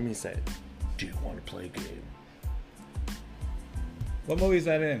 Let me say, do you want to play a game? What movie is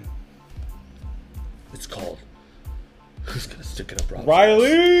that in? It's called Who's Gonna Stick It Up Rob's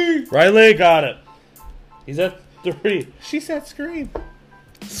Riley! Ass? Riley got it. He's at 3. She said Scream.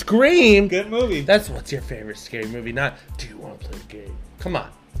 Scream? Good movie. That's what's your favorite scary movie, not do you want to play a game? Come on,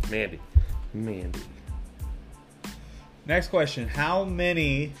 Mandy. Next question. How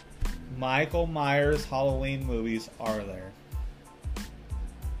many Michael Myers Halloween movies are there?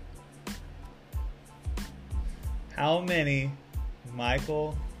 How many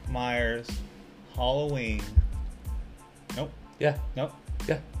Michael Myers Halloween? Nope. Yeah, Nope.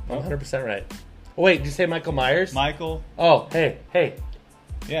 yeah, I'm 100% right. Oh, wait, did you say Michael Myers? Michael. Oh, hey.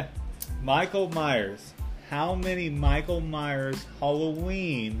 Yeah. Michael Myers. How many Michael Myers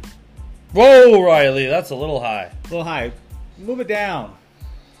Halloween? Whoa, Riley, that's a little high. A little high. Move it down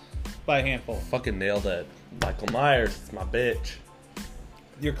by a handful. Fucking nailed it. Michael Myers, it's my bitch.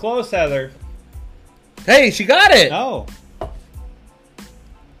 You're close, Heather. Hey, she got it! No.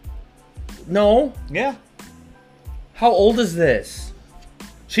 No. Yeah. How old is this?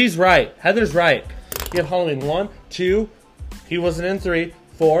 She's right. Heather's right. You have Halloween 1, 2, he wasn't in 3,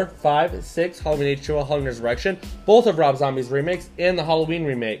 4, 5, 6, Halloween H2O, Halloween Resurrection, both of Rob Zombie's remakes, and the Halloween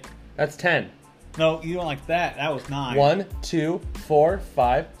remake. That's 10. No, you don't like that. That was 9. 1, 2, 4,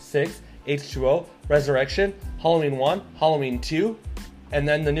 5, 6, H2O, Resurrection, Halloween 1, Halloween 2, and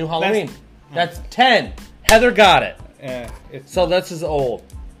then the new Halloween. That's 10. Heather got it. It's So that's as old.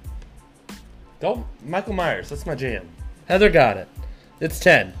 Go, Michael Myers. That's my jam. Heather got it. It's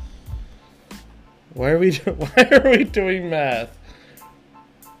 10. Why are we doing math?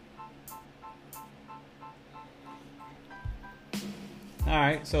 all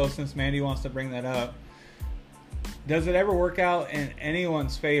right. So since Mandy wants to bring that up, Does it ever work out in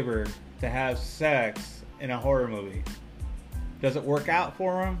anyone's favor to have sex in a horror movie? Does it work out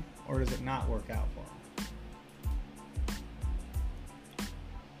for them, or does it not work out for them?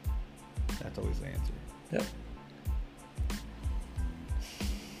 That's always the answer. Yep.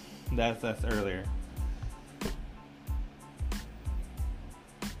 That's earlier.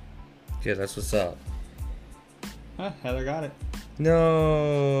 Yeah, that's what's up. Huh, Heather got it.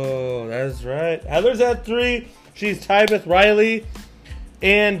 No, that's right. Heather's at 3. She's tied with Riley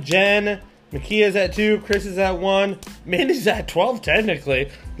and Jen. Makia's at 2. Chris is at 1. Mandy's at 12, technically.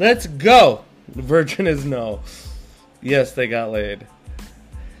 Let's go. The virgin is no. Yes, they got laid.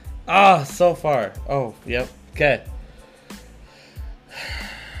 Ah, so far. Oh, yep. Okay.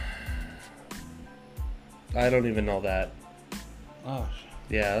 I don't even know that. Oh,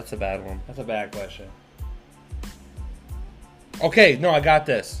 Yeah, that's a bad one. that's a bad question. Okay, no, I got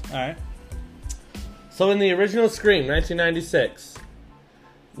this. All right. So in the original Scream, 1996.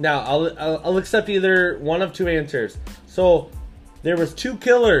 Now, I'll accept either one of two answers. So, there was 2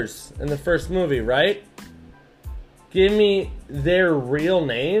 killers in the first movie, right? Give me their real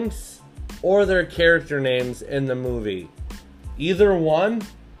names or their character names in the movie. Either one,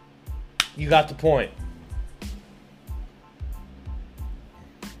 you got the point.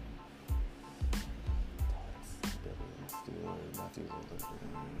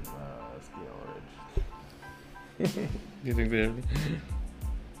 You think they?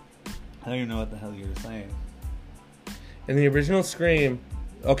 I don't even know what the hell you were saying. In the original Scream.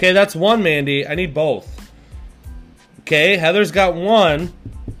 Okay, that's 1, Mandy. I need both. Okay, Heather's got 1.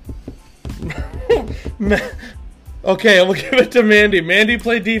 Okay, we'll give it to Mandy. Mandy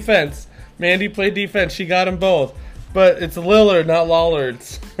played defense. She got them both. But it's Lillard, not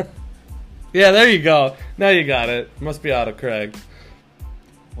Lollards. Yeah, there you go. Now you got it. Must be autocorrect.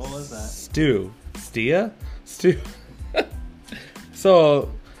 What was that? Stu. Stia? Stu.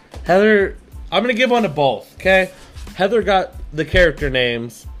 So, Heather, I'm going to give one to both, okay? Heather got the character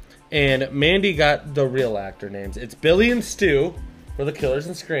names, and Mandy got the real actor names. It's Billy and Stu for the killers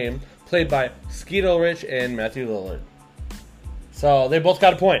in Scream, played by Skeet Ulrich and Matthew Lillard. So, they both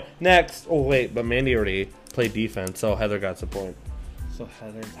got a point. Next. Oh, wait, but Mandy already played defense, so Heather got the point. So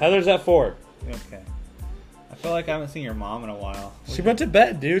Heather's at 4. Okay. I feel like I haven't seen your mom in a while. She went to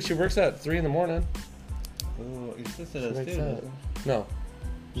bed, dude. She works at 3 in the morning. Ooh, your sister does Makes too. sense. doesn't No.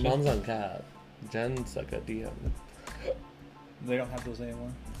 Mom's on cab. Jen's like a DM. They don't have those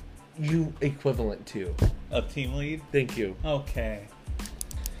anymore. You equivalent to. A team lead? Thank you. Okay.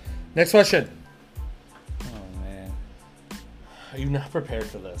 Next question. Oh man. Are you not prepared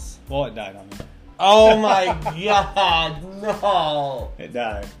for this? Well, it died on me. Oh my god, no. It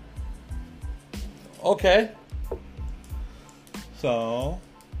died. Okay. So,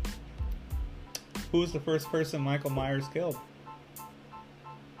 who's the first person Michael Myers killed?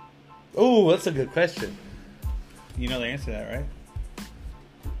 Ooh, that's a good question. You know the answer to that, right?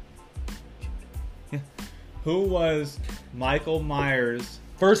 Yeah. Who was Michael Myers'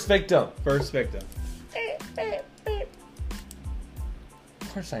 First victim. first victim?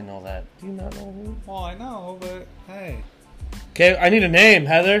 Of course I know that. Do you not know who? Well, I know, but hey. Okay, I need a name,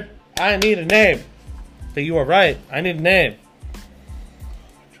 Heather. I need a name. But you are right. I need a name.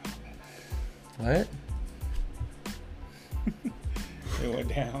 What? It went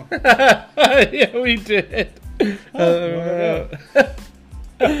down. Yeah, we did.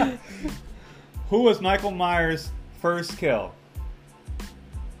 Who was Michael Myers' first kill?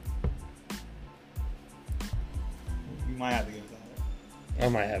 You might have to give it to her. I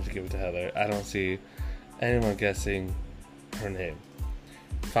might have to give it to Heather. I don't see anyone guessing her name.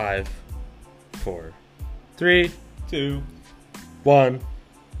 5, 4, 3, 2. 1.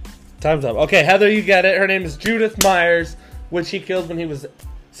 Time's up. Okay, Heather, you get it. Her name is Judith Myers, which he killed when he was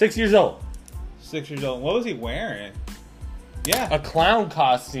 6 years old. 6 years old. What was he wearing? Yeah. A clown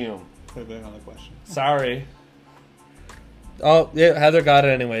costume. Could have been another question. Sorry. Oh, yeah, Heather got it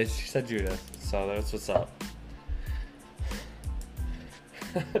anyways. She said Judith. So that's what's up.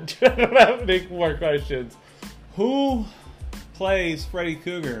 I don't have any more questions. Who plays Freddy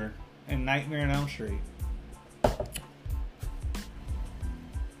Krueger in Nightmare on Elm Street?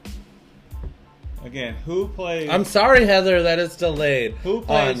 Again, who plays? I'm sorry, Heather, that it's delayed. Who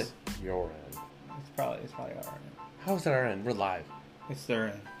plays? On your end? It's probably our end. How's it our end? We're live. It's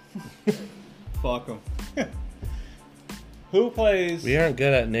their end. Fuck them. Who plays? We aren't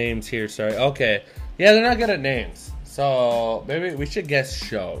good at names here, sorry. Okay. Yeah, they're not good at names. So maybe we should guess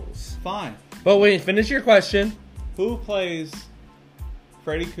shows. Fine. But wait, finish your question. Who plays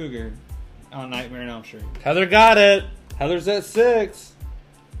Freddy Krueger on Nightmare on Elm Street? Heather got it. Heather's at 6.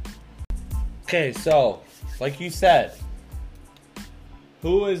 Okay, so like you said.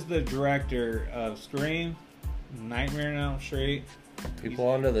 Who is the director of Scream, Nightmare on Elm Street? People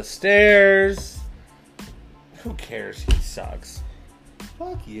under the stairs. Who cares? He sucks.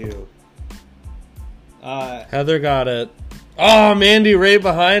 Fuck you. Heather got it. Oh, Mandy right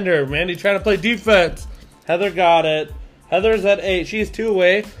behind her. Mandy trying to play defense. Heather got it. Heather's at 8. She's 2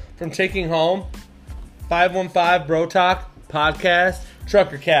 away from taking home 515 Bro Talk Podcast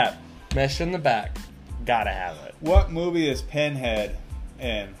Trucker Cap. Mesh in the back. Gotta have it. What movie is Pinhead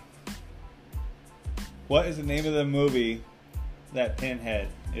in? What is the name of the movie that Pinhead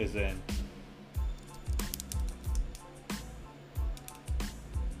is in?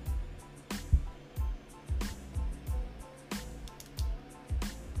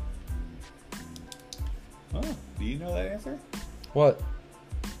 Oh, do you know that answer? What?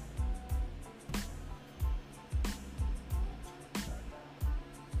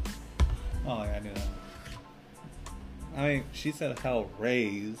 Oh, yeah, I knew that. I mean, she said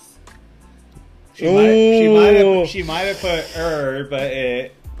Hellraise. She might have put but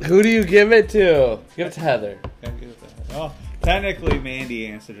it. Who do you give it to? Give it to Heather. Oh, technically Mandy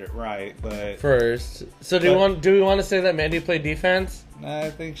answered it right, but First. So do we want to say that Mandy played defense? I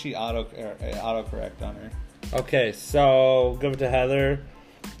think she autocorrect on her. Okay, so give it to Heather.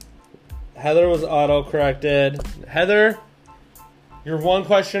 Heather was auto-corrected. Heather, you're 1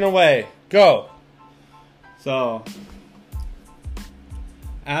 question away. Go. So,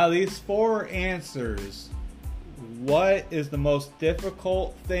 out of these 4 answers, what is the most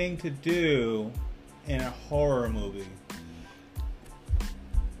difficult thing to do in a horror movie?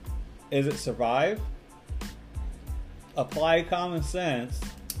 Is it survive? Apply common sense?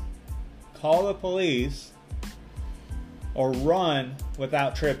 Call the police? Or run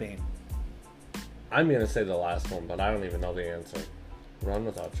without tripping? I'm going to say the last one, but I don't even know the answer. Run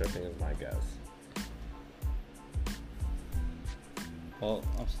without tripping is my guess. Well,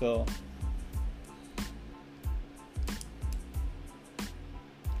 I'm still...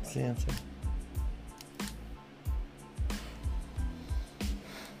 What's the answer?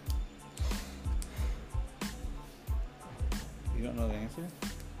 You don't know the answer?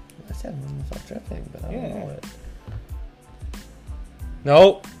 I said run without tripping, but I don't Yeah. know it.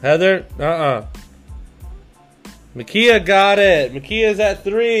 Nope. Heather, Makia got it. Makia's at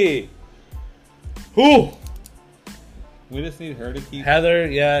 3. Whew. We just need her to keep... Heather,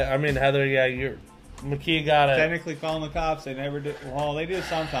 you're... Makia got it. Technically calling the cops, they never do... Well, they do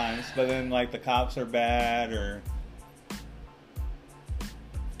sometimes, but then, like, the cops are bad, or...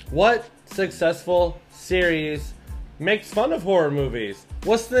 What successful series makes fun of horror movies?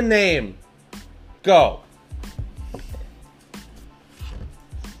 What's the name? Go.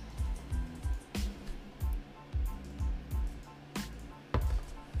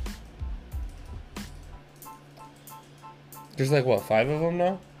 There's like, what, 5 of them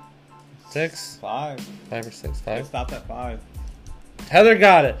now? 6? 5. 5 or 6? It 5? stopped at 5. Heather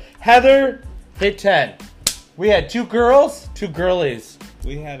got it. Heather hit 10. We had 2 girls, 2 girlies.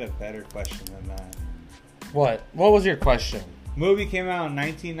 We had a better question than that. What? What was your question? Movie came out in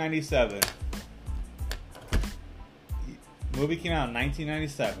 1997. Movie came out in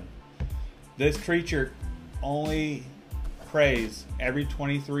 1997. This creature only preys every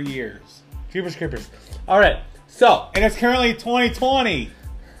 23 years. Creepers. All right. So, And it's currently 2020.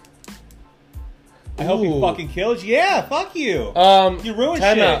 I hope he Ooh. fucking kills you. Yeah, fuck you. You ruined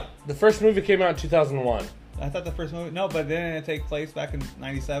time shit. out. The first movie came out in 2001. I thought the first movie... No, but didn't it take place back in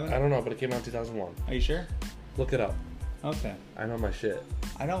 97? I don't know, but it came out in 2001. Are you sure? Look it up. Okay. I know my shit.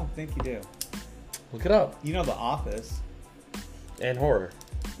 I don't think you do. Look it up. You know The Office. And horror.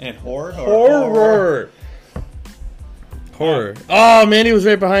 And horror? Horror. Oh, Mandy was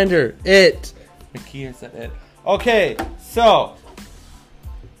right behind her. It. Makia said it. Okay, so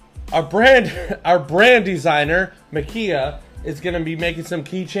our brand designer, Makia, is going to be making some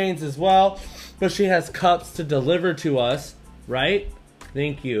keychains as well, but she has cups to deliver to us, right?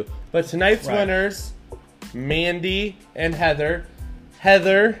 Thank you. But tonight's winners, Mandy and Heather.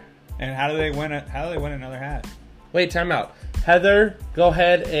 Heather. And how do they win another hat? Wait, time out. Heather, go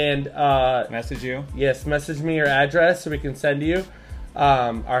ahead and Message you. Yes, message me your address so we can send you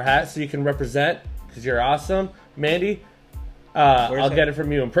our hat so you can represent because you're awesome. Mandy, I'll get it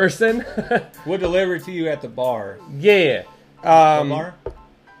from you in person. We'll deliver it to you at the bar. Yeah. The bar?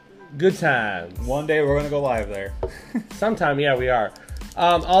 Good times. One day we're going to go live there. Sometime, yeah, we are.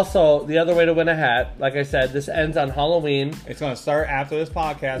 Also, the other way to win a hat, like I said, this ends on Halloween. It's going to start after this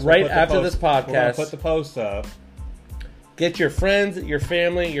podcast. Right after this podcast. We're going to put the post up. Get your friends, your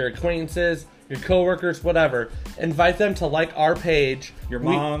family, your acquaintances, your coworkers, whatever. Invite them to like our page. Your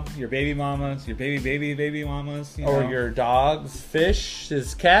mom, your baby mamas, your baby mamas. Or your dog's fish,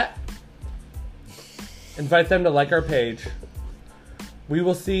 his cat. Invite them to like our page. We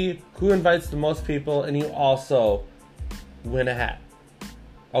will see who invites the most people, and you also win a hat.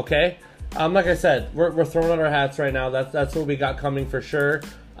 Okay? Like I said, we're throwing out our hats right now. That's what we got coming for sure.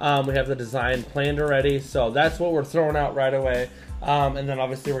 We have the design planned already, so that's what we're throwing out right away. And then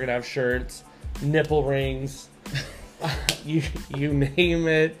obviously we're gonna have shirts, nipple rings, you name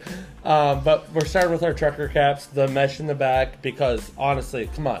it. But we're starting with our trucker caps, the mesh in the back, because honestly,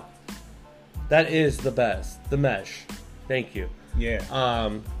 come on, that is the best. The mesh. Thank you. Yeah.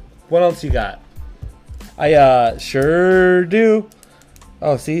 What else you got? I sure do.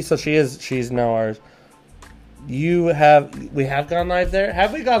 Oh, see, so she's now ours. We have gone live there.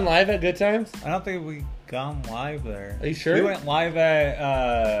 Have we gone live at Good Times? I don't think we gone live there. Are you sure? We went live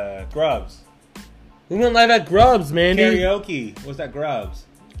at Grubs. We went live at Grubs, Mandy. Karaoke was at Grubs.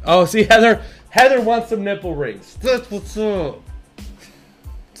 Oh, see, Heather wants some nipple rings. That's what's up.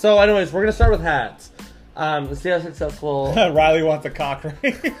 So, anyways, we're gonna start with hats. Let's see how successful. Riley wants a cock ring.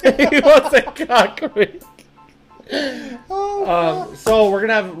 He wants a cock ring. So we're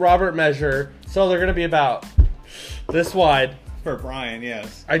gonna have Robert measure. So they're gonna be about this wide. For Brian,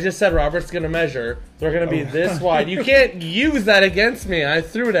 yes. I just said Robert's gonna measure. They're gonna be this wide. You can't use that against me. I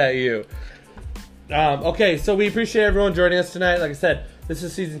threw it at you. Okay, so we appreciate everyone joining us tonight. Like I said, this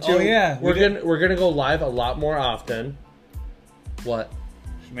is season 2. Oh yeah, we're gonna go live a lot more often. What?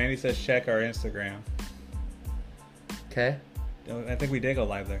 Mandy says check our Instagram. Okay. I think we did go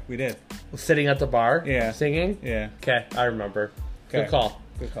live there. We did. Sitting at the bar. Yeah. Singing. Yeah. Okay, I remember. Okay. Good call.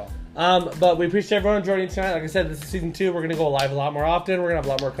 Good call. But we appreciate everyone joining tonight. Like I said, this is season 2. We're going to go live a lot more often. We're going to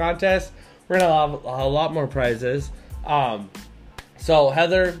have a lot more contests. We're going to have a lot more prizes. So,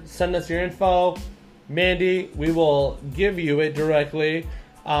 Heather, send us your info. Mandy, we will give you it directly.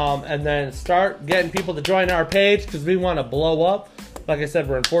 And then start getting people to join our page because we want to blow up. Like I said,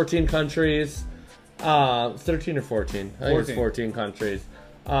 we're in 14 countries. 13 or 14. I think it's 14 countries.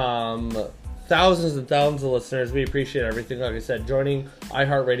 Thousands and thousands of listeners. We appreciate everything. Like I said, joining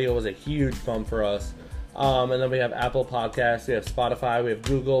iHeartRadio was a huge bump for us. And then we have Apple Podcasts, we have Spotify, we have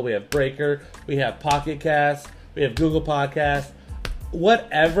Google, we have Breaker, we have Pocket Cast, we have Google Podcasts.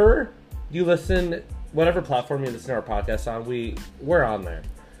 Whatever you listen, whatever platform you listen to our podcast on, we're on there.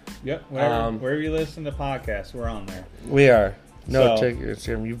 Yep. Wherever you listen to podcasts, we're on there. We are. No, So- check your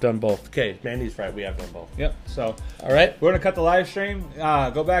Instagram. You've done both. Okay, Mandy's right. We have done both. Yep. So All right. we're gonna cut the live stream.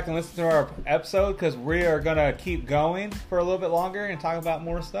 Go back and listen to our episode because we are gonna keep going for a little bit longer and talk about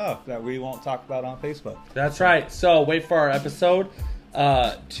more stuff that we won't talk about on Facebook. That's right. So wait for our episode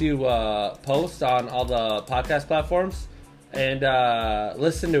to post on all the podcast platforms and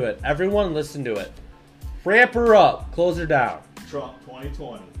listen to it. Everyone listen to it. Ramp her up. Close her down. Trump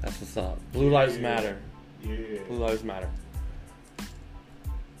 2020. That's what's up. Blue Lives Matter. Yeah. Blue Lives Matter.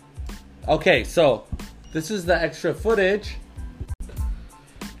 Okay, so this is the extra footage.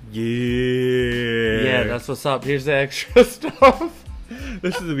 Yeah. Yeah, that's what's up. Here's the extra stuff.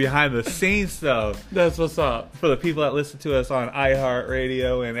 This is the behind the scenes stuff That's what's up. for the people that listen to us on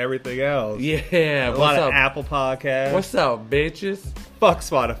iHeartRadio and everything else. Yeah, A lot what's of up? Apple Podcasts. What's up, bitches? Fuck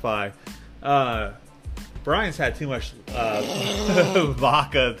Spotify. Brian's had too much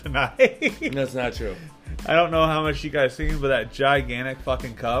vodka tonight. That's not true. I don't know how much you guys seen, but that gigantic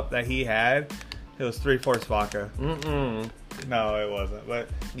fucking cup that he had, it was 3/4 vodka. Mm-mm. No, it wasn't. But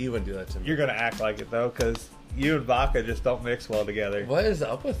You wouldn't do that to me. you're gonna act like it though, because you and vodka just don't mix well together. What is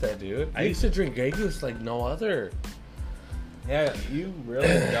up with that, dude? I used to drink Grey Goose like no other. Yeah, you really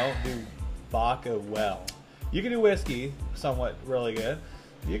don't do vodka well. You can do whiskey somewhat really good.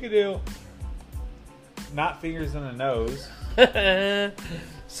 You can do not fingers in the nose.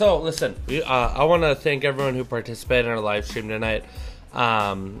 So, listen, I want to thank everyone who participated in our live stream tonight.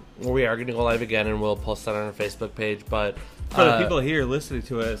 We are going to go live again, and we'll post that on our Facebook page. But For the people here listening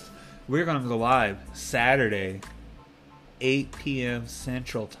to us, we're going to go live Saturday, 8 p.m.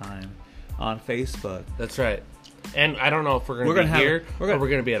 Central Time on Facebook. That's right. And I don't know if we're We're going to gonna be have- here we're or gonna- we're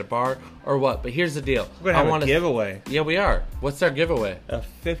going to be at a bar or what. But here's the deal. We're going to have a giveaway. Yeah, we are. What's our giveaway? A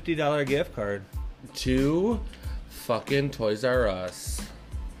 $50 gift card. To fucking Toys R Us.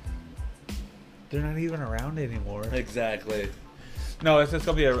 They're not even around anymore. Exactly. No, it's just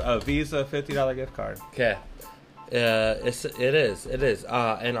going to be a Visa $50 gift card. Okay. It is.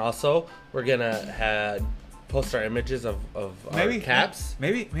 And also, we're going to post our images of our caps.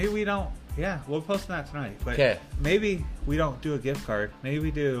 Maybe we don't. Yeah, we'll post that tonight. But 'Kay. maybe we don't do a gift card. Maybe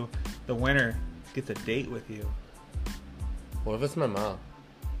we do the winner gets a date with you. What if it's my mom?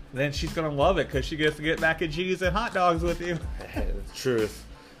 then she's gonna love it because she gets to get mac and cheese and hot dogs with you. Truth.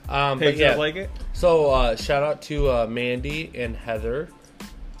 But Pigs yeah, don't like it. so shout out to Mandy and Heather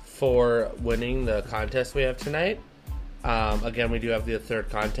for winning the contest we have tonight. Again, we do have the third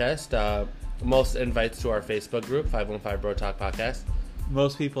contest. Most invites to our Facebook group, 515 Bro Talk Podcast.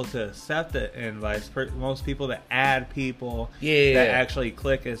 Most people to accept the invites. Most people to add people Yeah. that actually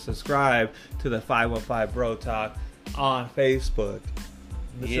click and subscribe to the 515 Bro Talk on Facebook.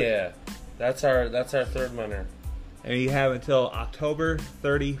 Yeah, that's our third winner. And you have until October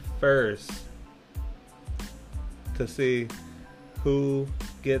 31st to see who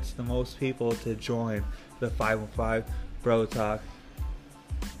gets the most people to join the 515 Bro Talk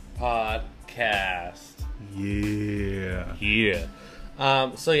Podcast. Yeah. Yeah.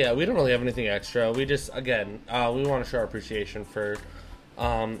 So yeah, we don't really have anything extra. We just, again, we want to show our appreciation for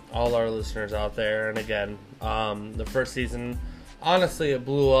all our listeners out there. And again, the first season, honestly, it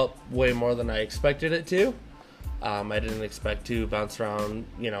blew up way more than I expected it to. I didn't expect to bounce around,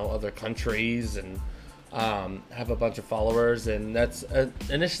 other countries and have a bunch of followers. And that's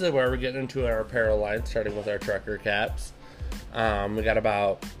initially where we're getting into our apparel line, starting with our trucker caps. We got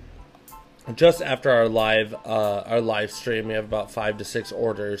about... Just after our live stream, we have about 5 to 6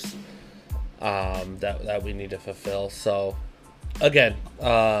 orders that we need to fulfill. So, again,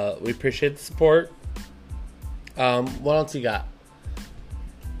 we appreciate the support. What else you got?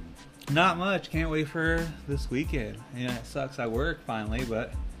 Not much. Can't wait for this weekend. Yeah, it sucks. I work finally,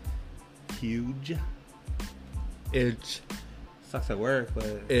 but huge. Itch. Sucks at work, but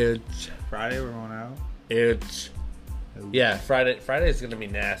Itch. Friday we're going out. Itch. Yeah, Friday is going to be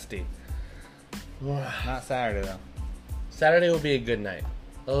nasty. Not Saturday though. Saturday will be a good night.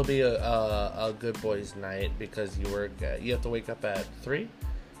 It'll be a good boys' night because you have to wake up at 3.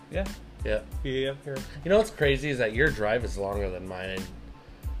 Yeah. Yeah. Yeah. Here. You know what's crazy is that your drive is longer than mine.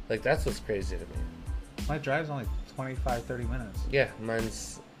 Like, that's what's crazy to me. My drive's only 25, 30 minutes. Yeah,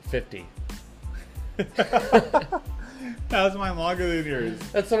 mine's 50. How's mine longer than yours?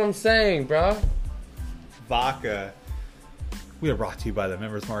 That's what I'm saying, bro. Vodka. We are brought to you by the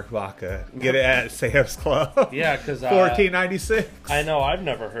Members Mark Vodka. Get it at Sam's Club. Yeah, because $14.96. I know I've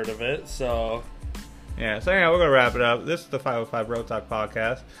never heard of it, so Yeah, so anyhow, we're going to wrap it up. This is the 505 Bro Talk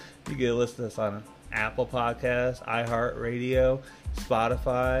Podcast. You can listen to us on Apple Podcasts, iHeartRadio,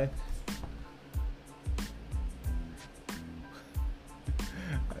 Spotify.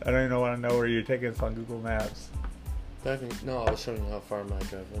 I don't even want to know where you're taking us on Google Maps. no, I was showing you how far my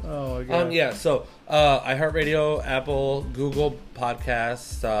drive was. Oh, my God. Yeah, so iHeartRadio, Apple, Google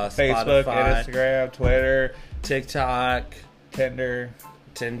Podcasts, Facebook, Spotify, Instagram, Twitter, TikTok, Tinder,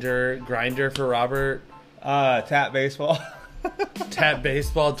 Grindr for Robert, Tap Baseball, Tap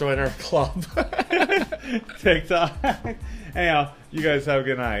Baseball, join our club. TikTok. Anyhow, you guys have a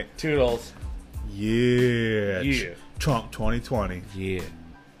good night. Toodles. Yeah. Yeah. Trump 2020. Yeah.